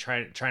year, when you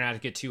try not to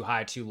get too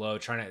high, too low,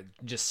 trying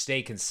to just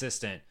stay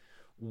consistent,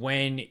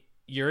 when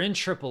you're in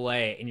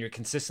AAA and you're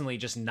consistently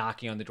just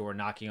knocking on the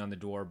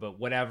door, but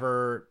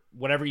whatever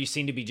you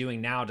seem to be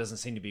doing now doesn't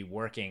seem to be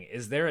working.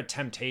 Is there a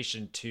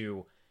temptation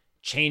to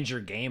change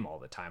your game all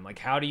the time? Like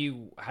how do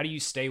you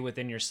stay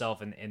within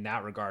yourself in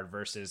that regard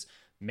versus,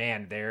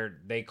 man,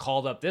 they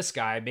called up this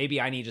guy, maybe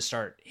I need to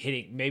start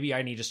hitting, maybe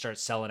I need to start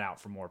selling out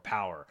for more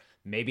power.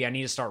 Maybe I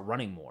need to start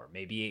running more.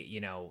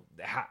 Maybe,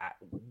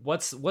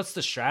 what's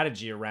the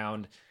strategy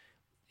around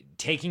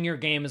taking your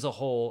game as a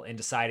whole and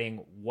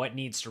deciding what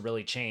needs to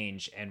really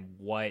change and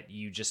what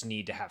you just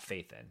need to have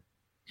faith in?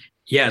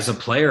 Yeah, as a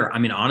player, I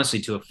mean, honestly,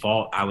 to a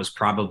fault, I was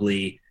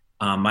probably,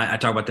 I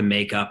talk about the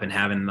makeup and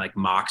having like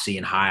moxie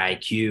and high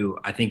IQ.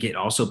 I think it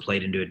also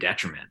played into a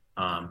detriment.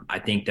 I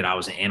think that I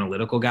was an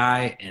analytical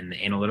guy, and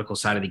the analytical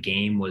side of the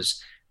game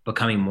was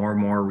becoming more and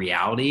more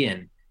reality.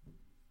 And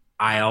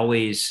I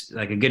always,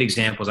 like, a good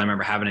example is I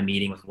remember having a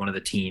meeting with one of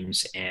the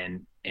teams,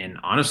 and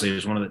honestly, it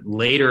was a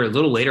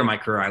little later in my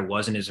career, I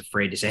wasn't as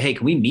afraid to say, hey,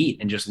 can we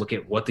meet and just look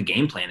at what the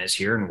game plan is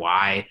here and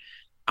why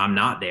I'm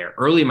not there.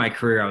 Early in my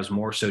career, I was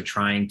more so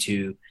trying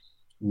to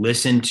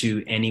listen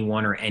to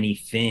anyone or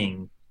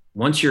anything.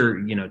 Once you're,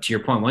 to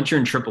your point, once you're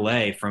in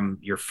AAA from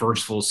your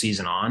first full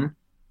season on,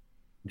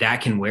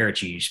 that can wear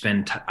at you. You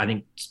spend, I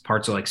think,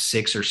 parts of like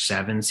 6 or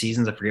 7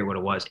 seasons, I forget what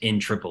it was, in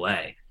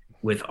AAA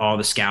with all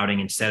the scouting,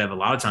 instead of, a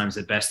lot of times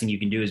the best thing you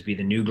can do is be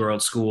the new girl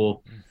at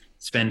school,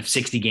 spend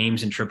 60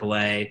 games in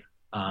AAA.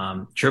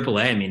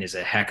 AAA, I mean, is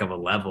a heck of a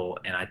level.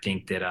 And I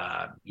think that,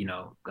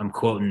 I'm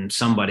quoting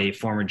somebody,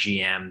 former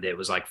GM, that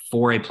was like,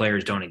 4A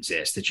players don't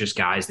exist. It's just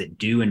guys that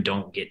do and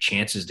don't get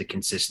chances to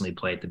consistently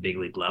play at the big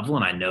league level.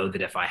 And I know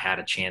that if I had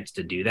a chance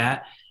to do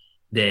that,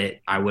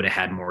 that I would have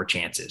had more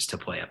chances to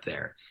play up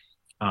there.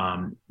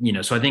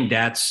 So I think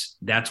that's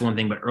one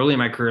thing. But early in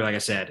my career, like I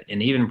said,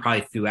 and even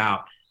probably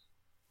throughout,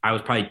 I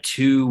was probably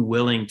too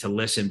willing to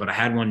listen. But I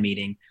had one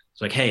meeting.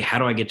 It's like, hey, how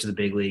do I get to the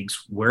big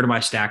leagues? Where do I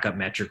stack up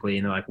metrically?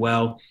 And they're like,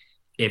 well,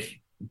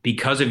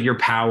 because of your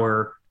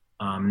power,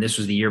 this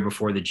was the year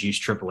before the Juice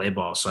AAA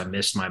ball, so I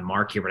missed my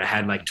mark here, but I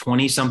had like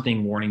 20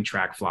 something warning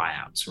track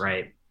flyouts,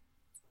 right?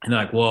 And they're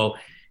like, well,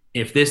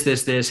 if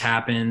this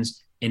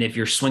happens, and if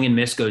your swing and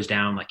miss goes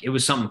down, like it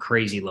was something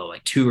crazy low,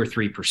 like 2 or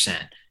 3%,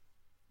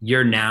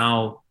 you're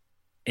now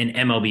an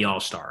MLB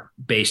All-Star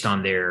based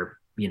on their,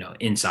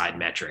 inside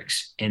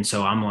metrics. And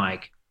so I'm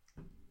like,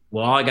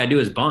 well, all I got to do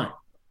is bunt.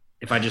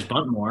 If I just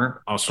bunt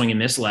more, I'll swing and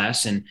miss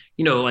less. And,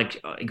 like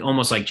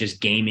almost like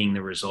just gaming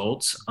the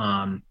results.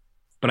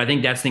 But I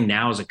think that's the thing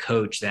now as a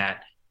coach,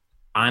 that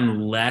I'm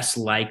less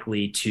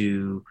likely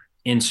to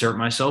insert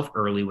myself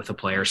early with a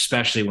player,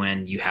 especially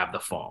when you have the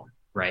fall,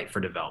 right,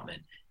 for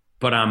development.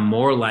 But I'm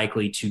more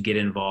likely to get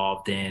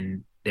involved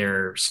in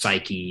their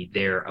psyche,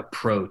 their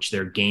approach,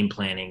 their game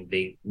planning,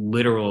 the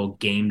literal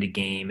game to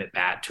game, at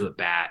bat to at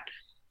bat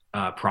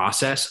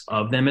process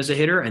of them as a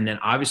hitter. And then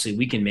obviously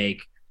we can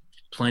make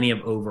plenty of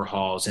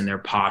overhauls in their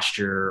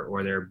posture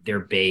or their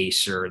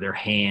base or their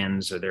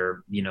hands or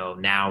their,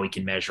 now we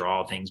can measure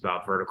all things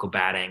about vertical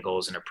bat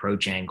angles and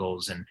approach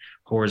angles and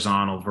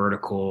horizontal,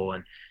 vertical,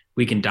 and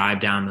we can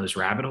dive down those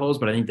rabbit holes.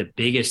 But I think the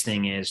biggest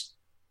thing is,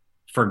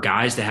 for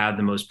guys to have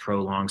the most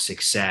prolonged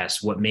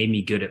success, what made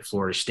me good at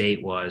Florida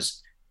State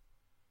was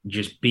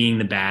just being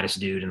the baddest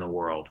dude in the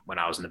world when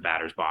I was in the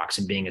batter's box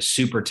and being a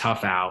super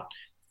tough out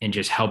and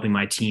just helping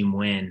my team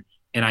win.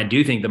 And I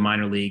do think the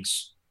minor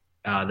leagues,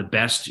 the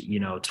best,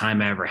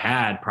 time I ever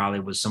had probably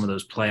was some of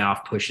those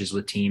playoff pushes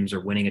with teams or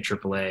winning a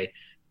AAA,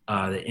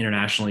 the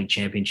International League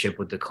Championship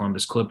with the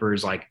Columbus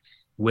Clippers, like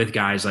with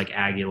guys like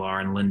Aguilar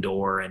and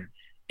Lindor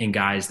and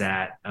guys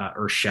that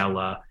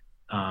Urshela.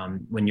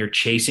 When you're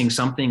chasing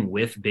something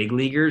with big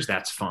leaguers,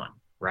 that's fun,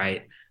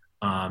 right?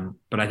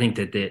 But I think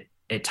that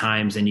at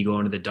times, then you go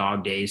into the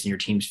dog days and your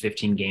team's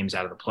 15 games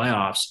out of the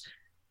playoffs.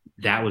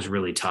 That was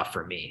really tough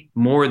for me,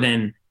 more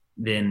than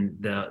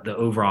the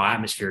overall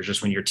atmosphere.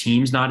 Just when your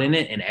team's not in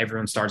it and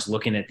everyone starts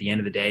looking at the end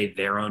of the day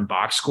their own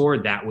box score,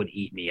 that would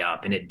eat me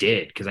up. And it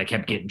did, because I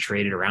kept getting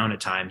traded around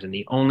at times. And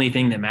the only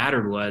thing that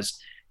mattered was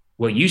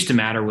what used to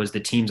matter was the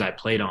teams I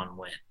played on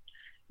win.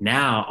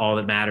 Now all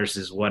that matters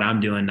is what I'm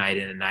doing night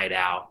in and night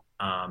out.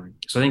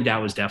 So I think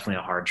that was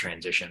definitely a hard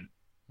transition.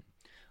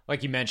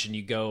 Like you mentioned,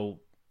 you go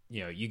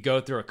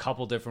through a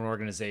couple different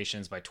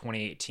organizations. By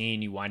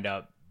 2018, you wind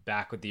up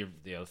back with the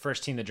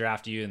first team that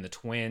drafted you and the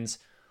Twins.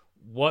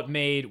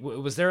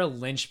 Was there a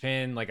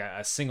linchpin, like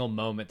a single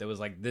moment that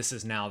was like, this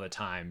is now the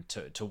time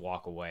to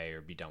walk away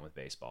or be done with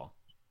baseball?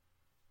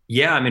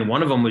 Yeah. I mean,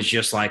 one of them was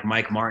just like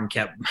Mike Martin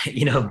kept,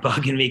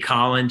 bugging me,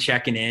 calling,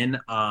 checking in.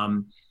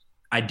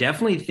 I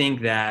definitely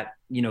think that,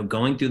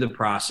 going through the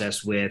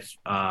process with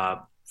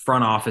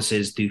front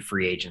offices through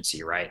free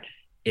agency, right?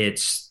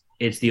 It's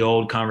the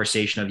old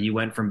conversation of you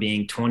went from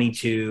being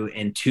 22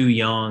 and too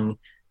young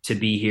to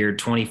be here,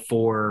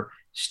 24,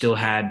 still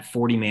had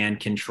 40-man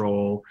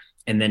control,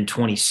 and then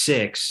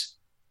 26,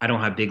 I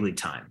don't have big league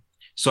time.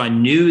 So I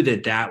knew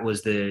that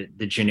was the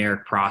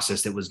generic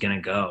process that was going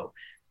to go.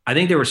 I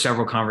think there were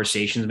several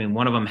conversations. I mean,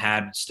 one of them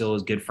had still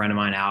a good friend of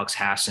mine, Alex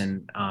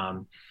Hassan,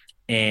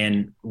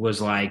 and was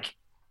like,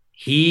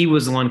 he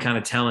was the one kind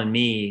of telling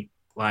me,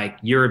 like,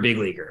 you're a big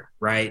leaguer,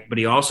 right? But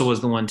he also was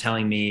the one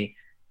telling me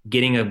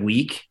getting a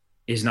week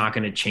is not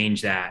going to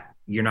change that.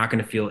 You're not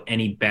going to feel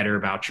any better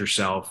about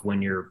yourself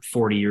when you're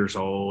 40 years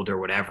old or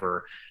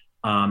whatever.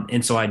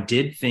 And so I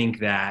did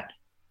think that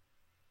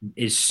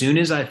as soon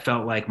as I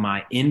felt like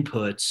my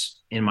inputs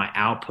and my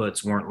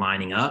outputs weren't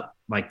lining up,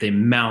 like the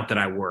amount that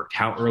I worked,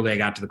 how early I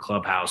got to the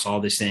clubhouse, all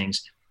these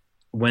things,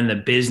 when the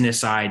business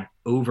side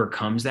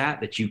overcomes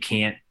that you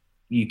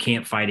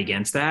can't fight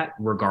against that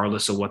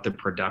regardless of what the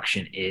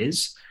production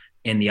is,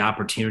 and the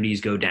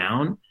opportunities go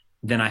down,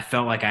 then I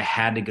felt like I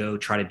had to go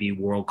try to be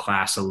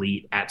world-class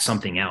elite at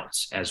something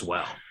else as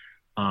well.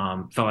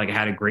 Felt like I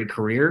had a great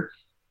career.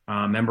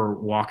 I remember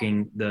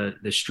walking the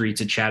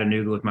streets of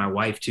Chattanooga with my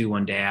wife too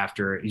one day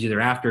it was either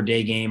after a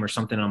day game or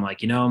something. I'm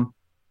like, if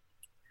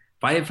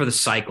I hit for the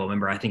cycle,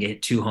 remember, I think I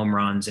hit 2 home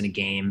runs in a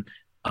game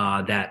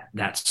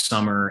that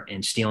summer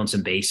and stealing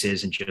some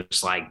bases and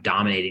just like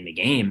dominating the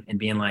game and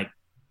being like,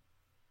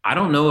 I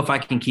don't know if I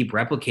can keep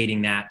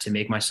replicating that to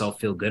make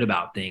myself feel good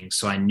about things.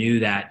 So I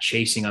knew that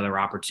chasing other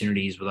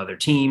opportunities with other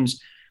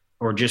teams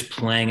or just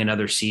playing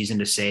another season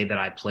to say that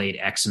I played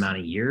X amount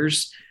of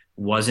years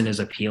wasn't as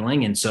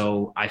appealing. And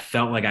so I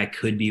felt like I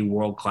could be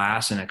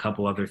world-class in a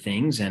couple other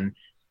things. And,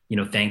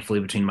 thankfully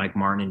between Mike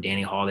Martin and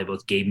Danny Hall, they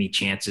both gave me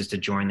chances to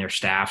join their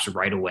staffs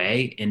right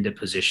away into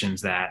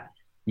positions that,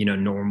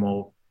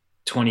 normal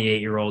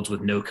 28-year-olds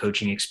with no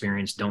coaching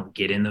experience don't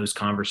get in those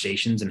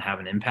conversations and have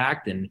an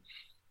impact. And,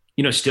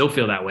 still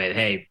feel that way.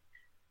 Hey,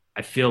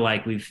 I feel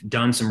like we've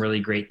done some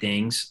really great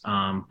things,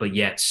 but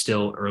yet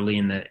still early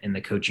in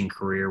the coaching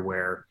career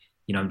where,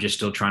 I'm just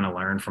still trying to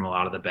learn from a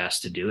lot of the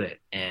best to do it,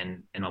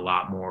 and a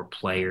lot more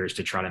players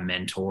to try to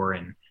mentor,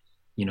 and,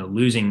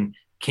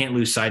 can't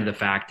lose sight of the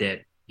fact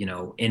that,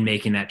 in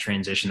making that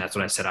transition, that's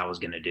what I said I was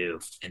going to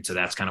do. And so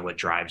that's kind of what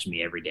drives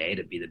me every day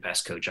to be the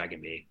best coach I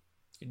can be.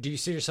 Do you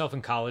see yourself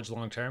in college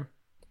long-term?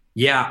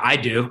 Yeah, I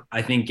do.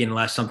 I think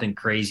unless something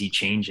crazy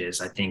changes,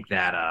 I think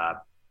that,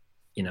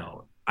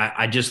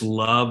 I just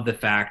love the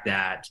fact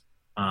that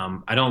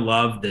I don't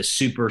love the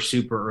super,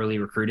 super early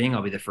recruiting.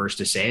 I'll be the first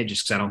to say it,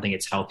 just because I don't think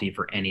it's healthy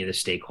for any of the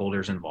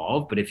stakeholders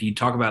involved. But if you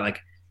talk about like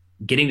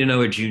getting to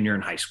know a junior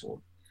in high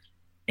school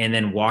and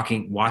then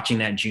watching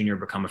that junior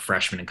become a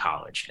freshman in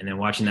college, and then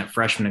watching that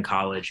freshman in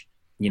college,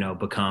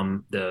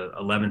 become the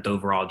 11th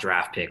overall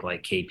draft pick,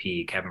 like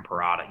Kevin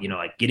Parada,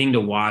 like getting to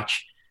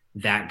watch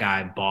that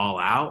guy ball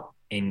out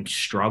and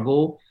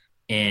struggle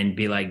and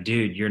be like,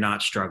 dude, you're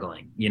not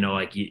struggling,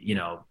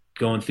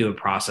 going through a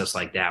process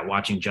like that,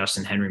 watching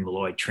Justin Henry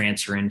Malloy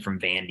transfer in from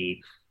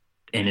Vandy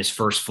in his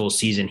first full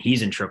season,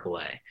 he's in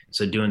AAA.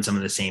 So doing some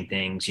of the same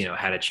things,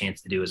 had a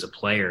chance to do as a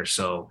player.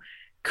 So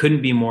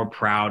couldn't be more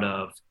proud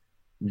of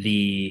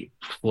the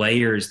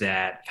players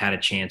that had a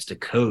chance to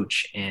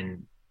coach,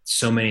 and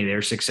so many of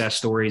their success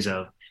stories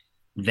of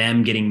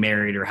them getting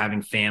married or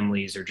having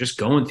families or just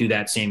going through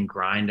that same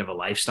grind of a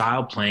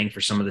lifestyle, playing for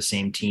some of the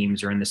same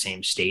teams or in the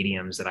same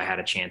stadiums that I had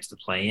a chance to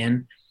play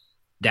in.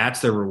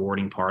 That's the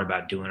rewarding part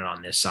about doing it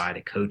on this side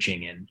of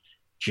coaching. And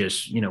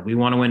just, we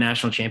want to win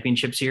national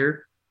championships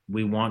here.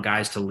 We want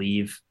guys to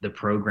leave the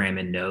program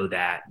and know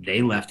that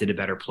they left it a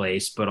better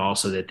place, but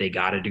also that they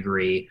got a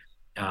degree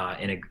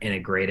in a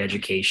great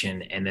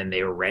education, and then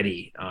they were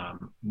ready.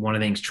 One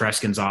of the things, Tres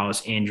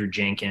Gonzalez, Andrew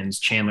Jenkins,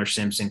 Chandler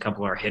Simpson, a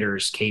couple of our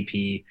hitters,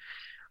 KP,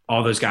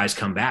 all those guys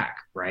come back,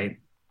 right?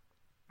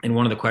 And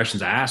one of the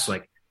questions I asked,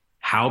 like,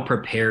 how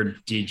prepared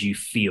did you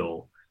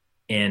feel?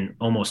 And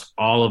almost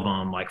all of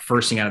them, like,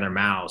 first thing out of their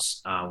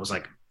mouths was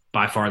like,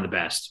 by far the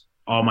best.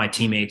 All my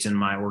teammates in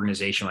my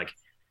organization, like,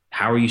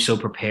 how are you so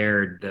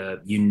prepared?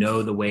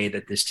 The way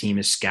that this team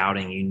is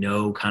scouting,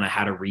 kind of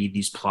how to read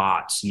these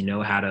plots,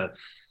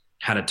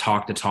 how to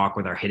talk the talk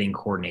with our hitting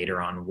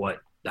coordinator on what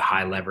the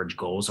high leverage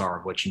goals are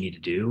of what you need to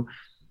do.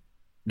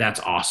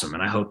 That's awesome.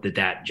 And I hope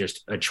that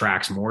just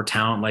attracts more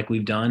talent like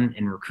we've done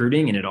in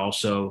recruiting. And it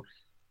also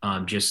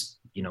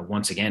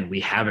once again, we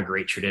have a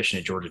great tradition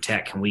at Georgia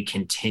Tech. Can we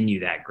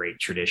continue that great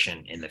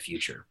tradition in the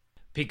future?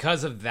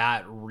 Because of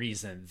that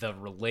reason, the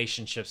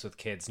relationships with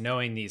kids,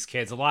 knowing these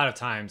kids, a lot of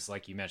times,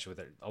 like you mentioned,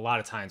 a lot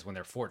of times when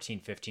they're 14,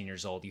 15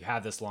 years old, you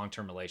have this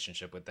long-term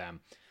relationship with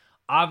them.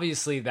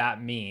 Obviously,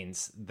 that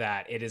means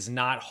that it is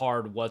not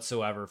hard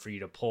whatsoever for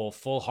you to pull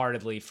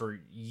full-heartedly for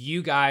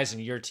you guys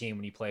and your team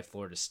when you play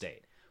Florida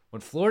State.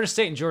 When Florida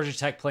State and Georgia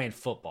Tech play in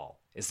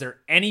football, is there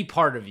any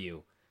part of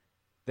you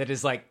that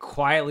is like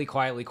quietly,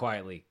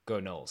 go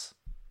Noles?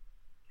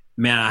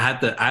 Man, I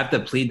have to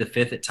plead the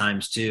fifth at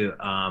times too.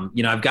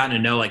 I've gotten to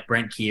know, like,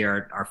 Brent Key,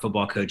 our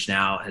football coach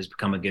now, has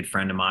become a good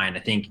friend of mine. I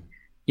think,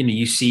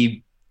 you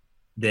see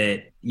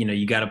that,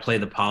 you got to play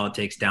the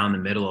politics down the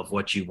middle of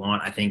what you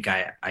want. I think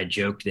I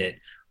joked that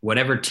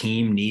whatever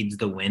team needs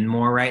the win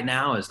more right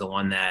now is the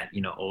one that,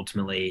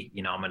 ultimately,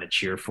 I'm going to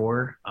cheer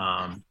for.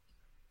 I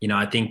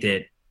think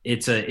that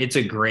it's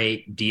a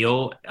great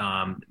deal.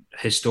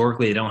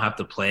 Historically, they don't have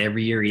to play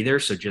every year either.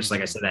 So just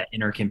like I said, that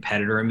inner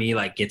competitor in me,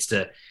 like, gets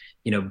to,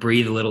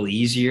 breathe a little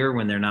easier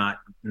when they're not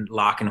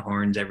locking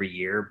horns every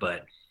year.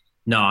 But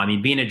no, I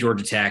mean, being at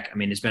Georgia Tech, I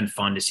mean, it's been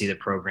fun to see the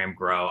program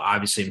grow.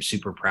 Obviously, I'm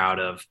super proud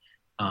of,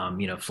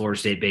 Florida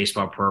State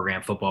baseball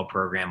program, football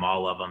program,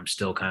 all of them,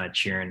 still kind of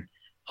cheering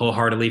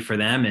wholeheartedly for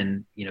them.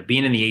 And,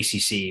 being in the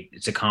ACC,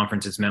 it's a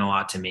conference that's meant a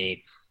lot to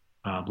me.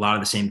 A lot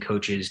of the same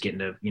coaches getting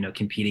to,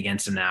 compete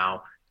against them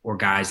now, or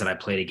guys that I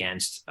played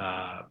against,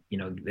 that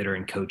are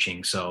in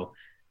coaching. So,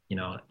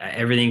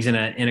 everything's in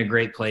a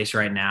great place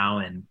right now.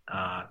 And,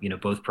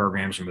 both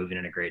programs are moving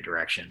in a great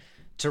direction.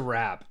 To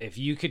wrap, if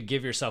you could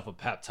give yourself a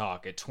pep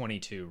talk at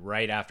 22,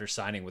 right after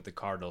signing with the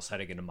Cardinals,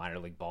 heading into minor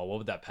league ball, what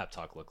would that pep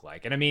talk look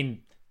like? And I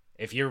mean,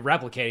 if you're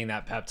replicating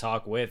that pep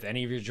talk with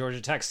any of your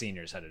Georgia Tech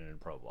seniors headed into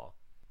pro ball.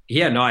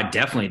 Yeah, no, I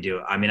definitely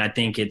do. I mean, I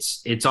think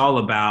it's all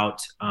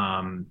about,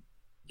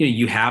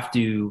 you have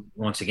to,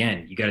 once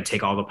again, you got to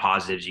take all the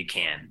positives you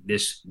can.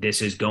 This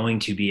is going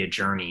to be a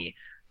journey.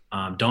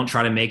 Don't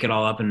try to make it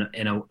all up in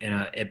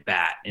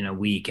a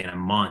week, in a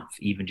month,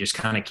 even. Just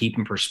kind of keep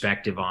in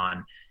perspective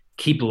on,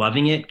 keep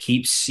loving it,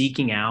 keep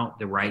seeking out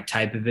the right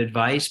type of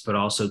advice, but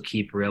also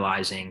keep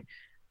realizing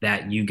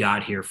that you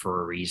got here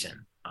for a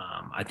reason.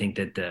 I think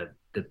that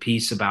the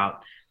piece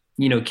about,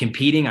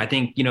 competing, I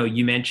think,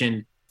 you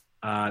mentioned,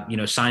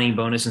 signing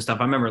bonus and stuff.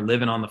 I remember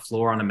living on the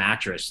floor on a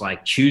mattress,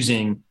 like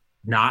choosing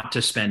not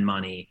to spend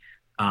money.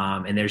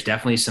 And there's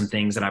definitely some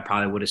things that I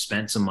probably would have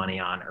spent some money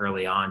on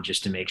early on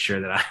just to make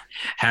sure that I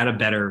had a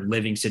better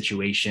living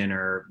situation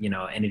or,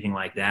 anything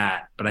like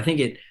that. But I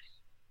think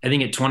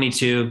at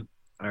 22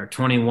 or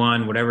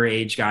 21, whatever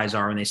age guys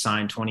are when they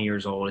sign 20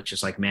 years old, it's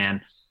just like,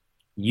 man,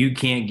 you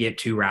can't get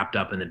too wrapped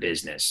up in the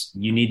business.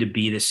 You need to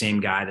be the same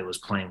guy that was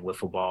playing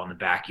wiffle ball in the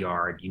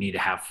backyard. You need to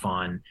have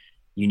fun.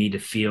 You need to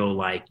feel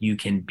like you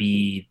can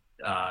be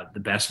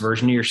the best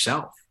version of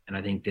yourself. And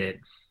I think that,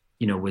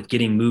 with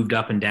getting moved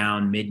up and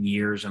down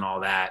mid-years and all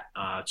that,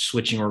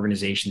 switching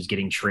organizations,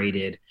 getting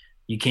traded,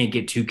 you can't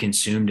get too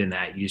consumed in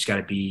that. You just got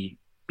to be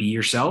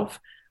yourself,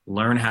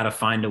 learn how to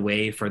find a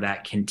way for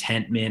that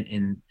contentment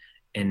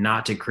and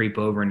not to creep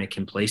over into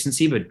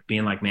complacency, but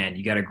being like, man,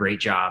 you got a great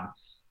job.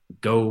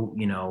 Go,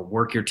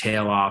 work your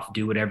tail off,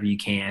 do whatever you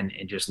can,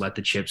 and just let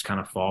the chips kind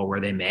of fall where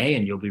they may,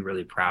 and you'll be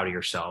really proud of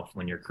yourself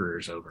when your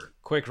career's over.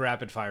 Quick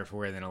rapid fire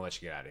for you, then I'll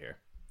let you get out of here.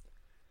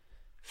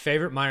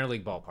 Favorite minor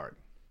league ballpark?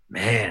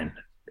 Man,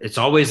 it's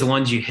always the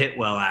ones you hit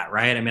well at,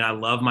 right? I mean, I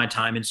love my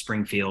time in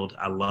Springfield.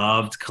 I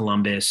loved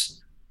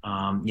Columbus.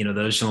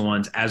 Those are the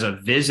ones. As a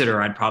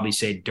visitor, I'd probably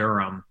say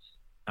Durham.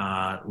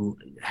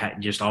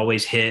 Just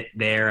always hit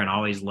there and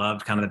always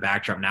loved kind of the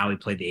backdrop. Now we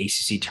played the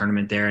ACC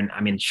tournament there. And I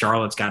mean,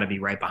 Charlotte's got to be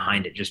right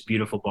behind it. Just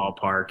beautiful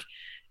ballpark,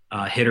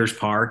 Hitters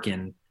Park.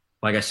 And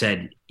like I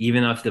said,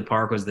 even if the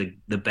park was the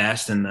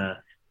best and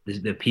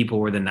the people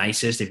were the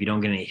nicest, if you don't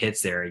get any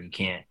hits there, you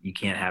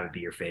can't have it be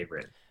your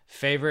favorite.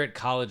 Favorite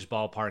college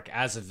ballpark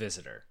as a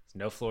visitor?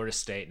 No Florida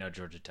State, no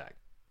Georgia Tech.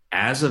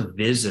 As a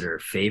visitor,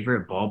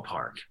 favorite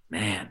ballpark,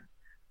 man.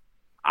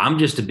 I'm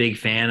just a big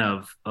fan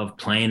of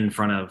playing in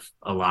front of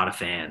a lot of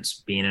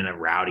fans, being in a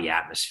rowdy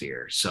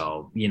atmosphere.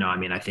 So,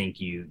 I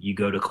think you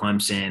go to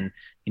Clemson,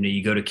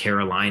 you go to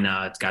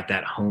Carolina, it's got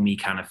that homey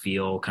kind of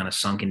feel, kind of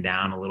sunken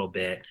down a little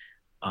bit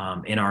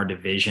in our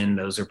division.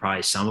 Those are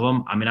probably some of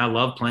them. I mean, I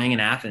love playing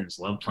in Athens,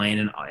 love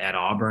playing at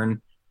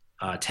Auburn.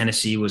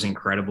 Tennessee was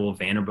incredible.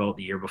 Vanderbilt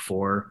the year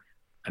before.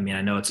 I mean,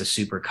 I know it's a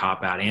super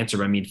cop-out answer,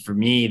 but I mean, for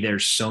me,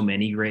 there's so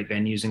many great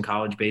venues in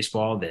college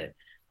baseball that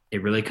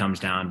it really comes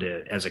down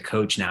to, as a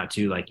coach now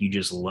too, like you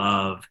just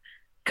love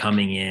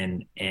coming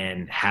in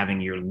and having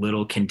your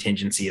little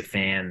contingency of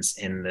fans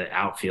in the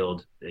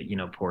outfield,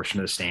 portion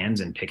of the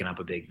stands and picking up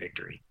a big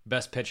victory.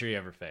 Best pitcher you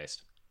ever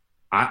faced?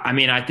 I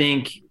mean, I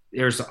think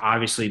there's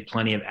obviously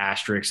plenty of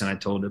asterisks, and I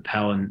told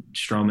Appel and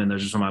Stroman,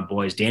 those are some of my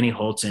boys. Danny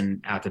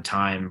Holtzen at the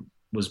time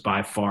was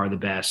by far the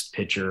best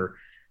pitcher.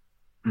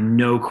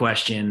 No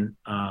question.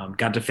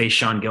 Got to face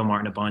Sean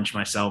Gilmartin a bunch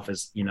myself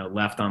as,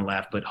 left on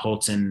left, but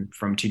Holtzen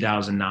from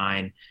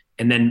 2009.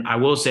 And then I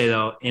will say,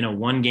 though, in a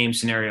one-game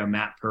scenario,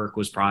 Matt Perk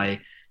was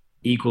probably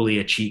equally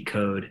a cheat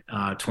code,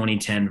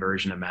 2010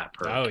 version of Matt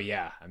Perk. Oh,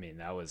 yeah. I mean,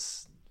 that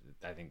was,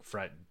 I think,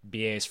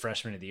 BA's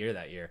freshman of the year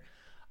that year.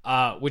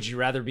 Would you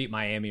rather beat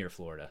Miami or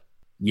Florida?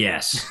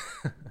 Yes.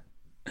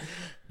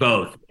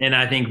 Both. And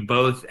I think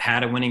both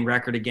had a winning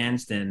record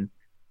against, and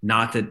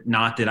not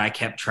that I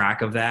kept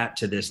track of that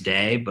to this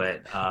day,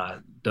 but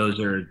those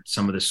are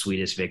some of the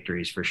sweetest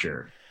victories for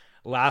sure.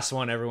 Last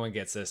one, everyone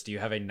gets this. Do you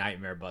have a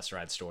nightmare bus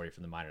ride story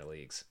from the minor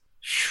leagues?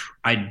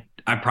 I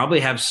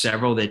probably have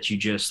several that you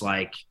just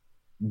like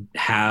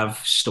have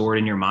stored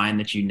in your mind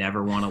that you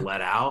never want to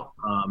let out.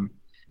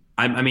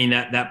 I mean,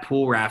 that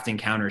pool raft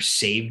encounter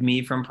saved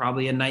me from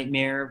probably a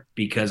nightmare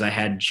because I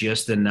had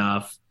just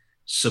enough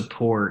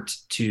support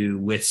to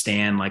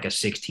withstand like a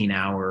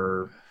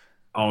 16-hour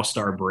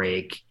all-star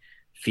break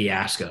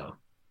fiasco.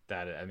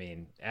 I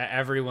mean,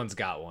 everyone's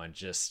got one.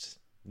 Just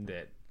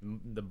that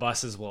the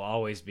buses will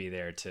always be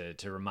there to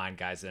remind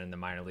guys that are in the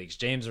minor leagues.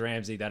 James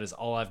Ramsey, that is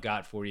all I've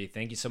got for you.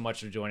 Thank you so much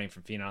for joining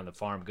from Phenom on the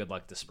Farm. Good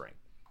luck this spring.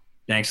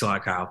 Thanks a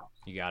lot, Kyle.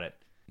 You got it.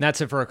 And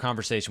that's it for our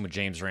conversation with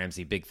James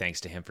Ramsey. Big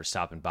thanks to him for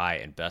stopping by,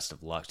 and best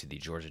of luck to the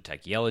Georgia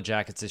Tech Yellow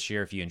Jackets this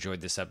year. If you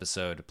enjoyed this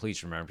episode,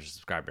 please remember to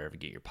subscribe wherever you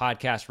get your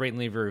podcast, rate and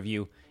leave a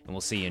review, and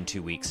we'll see you in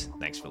 2 weeks.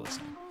 Thanks for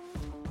listening.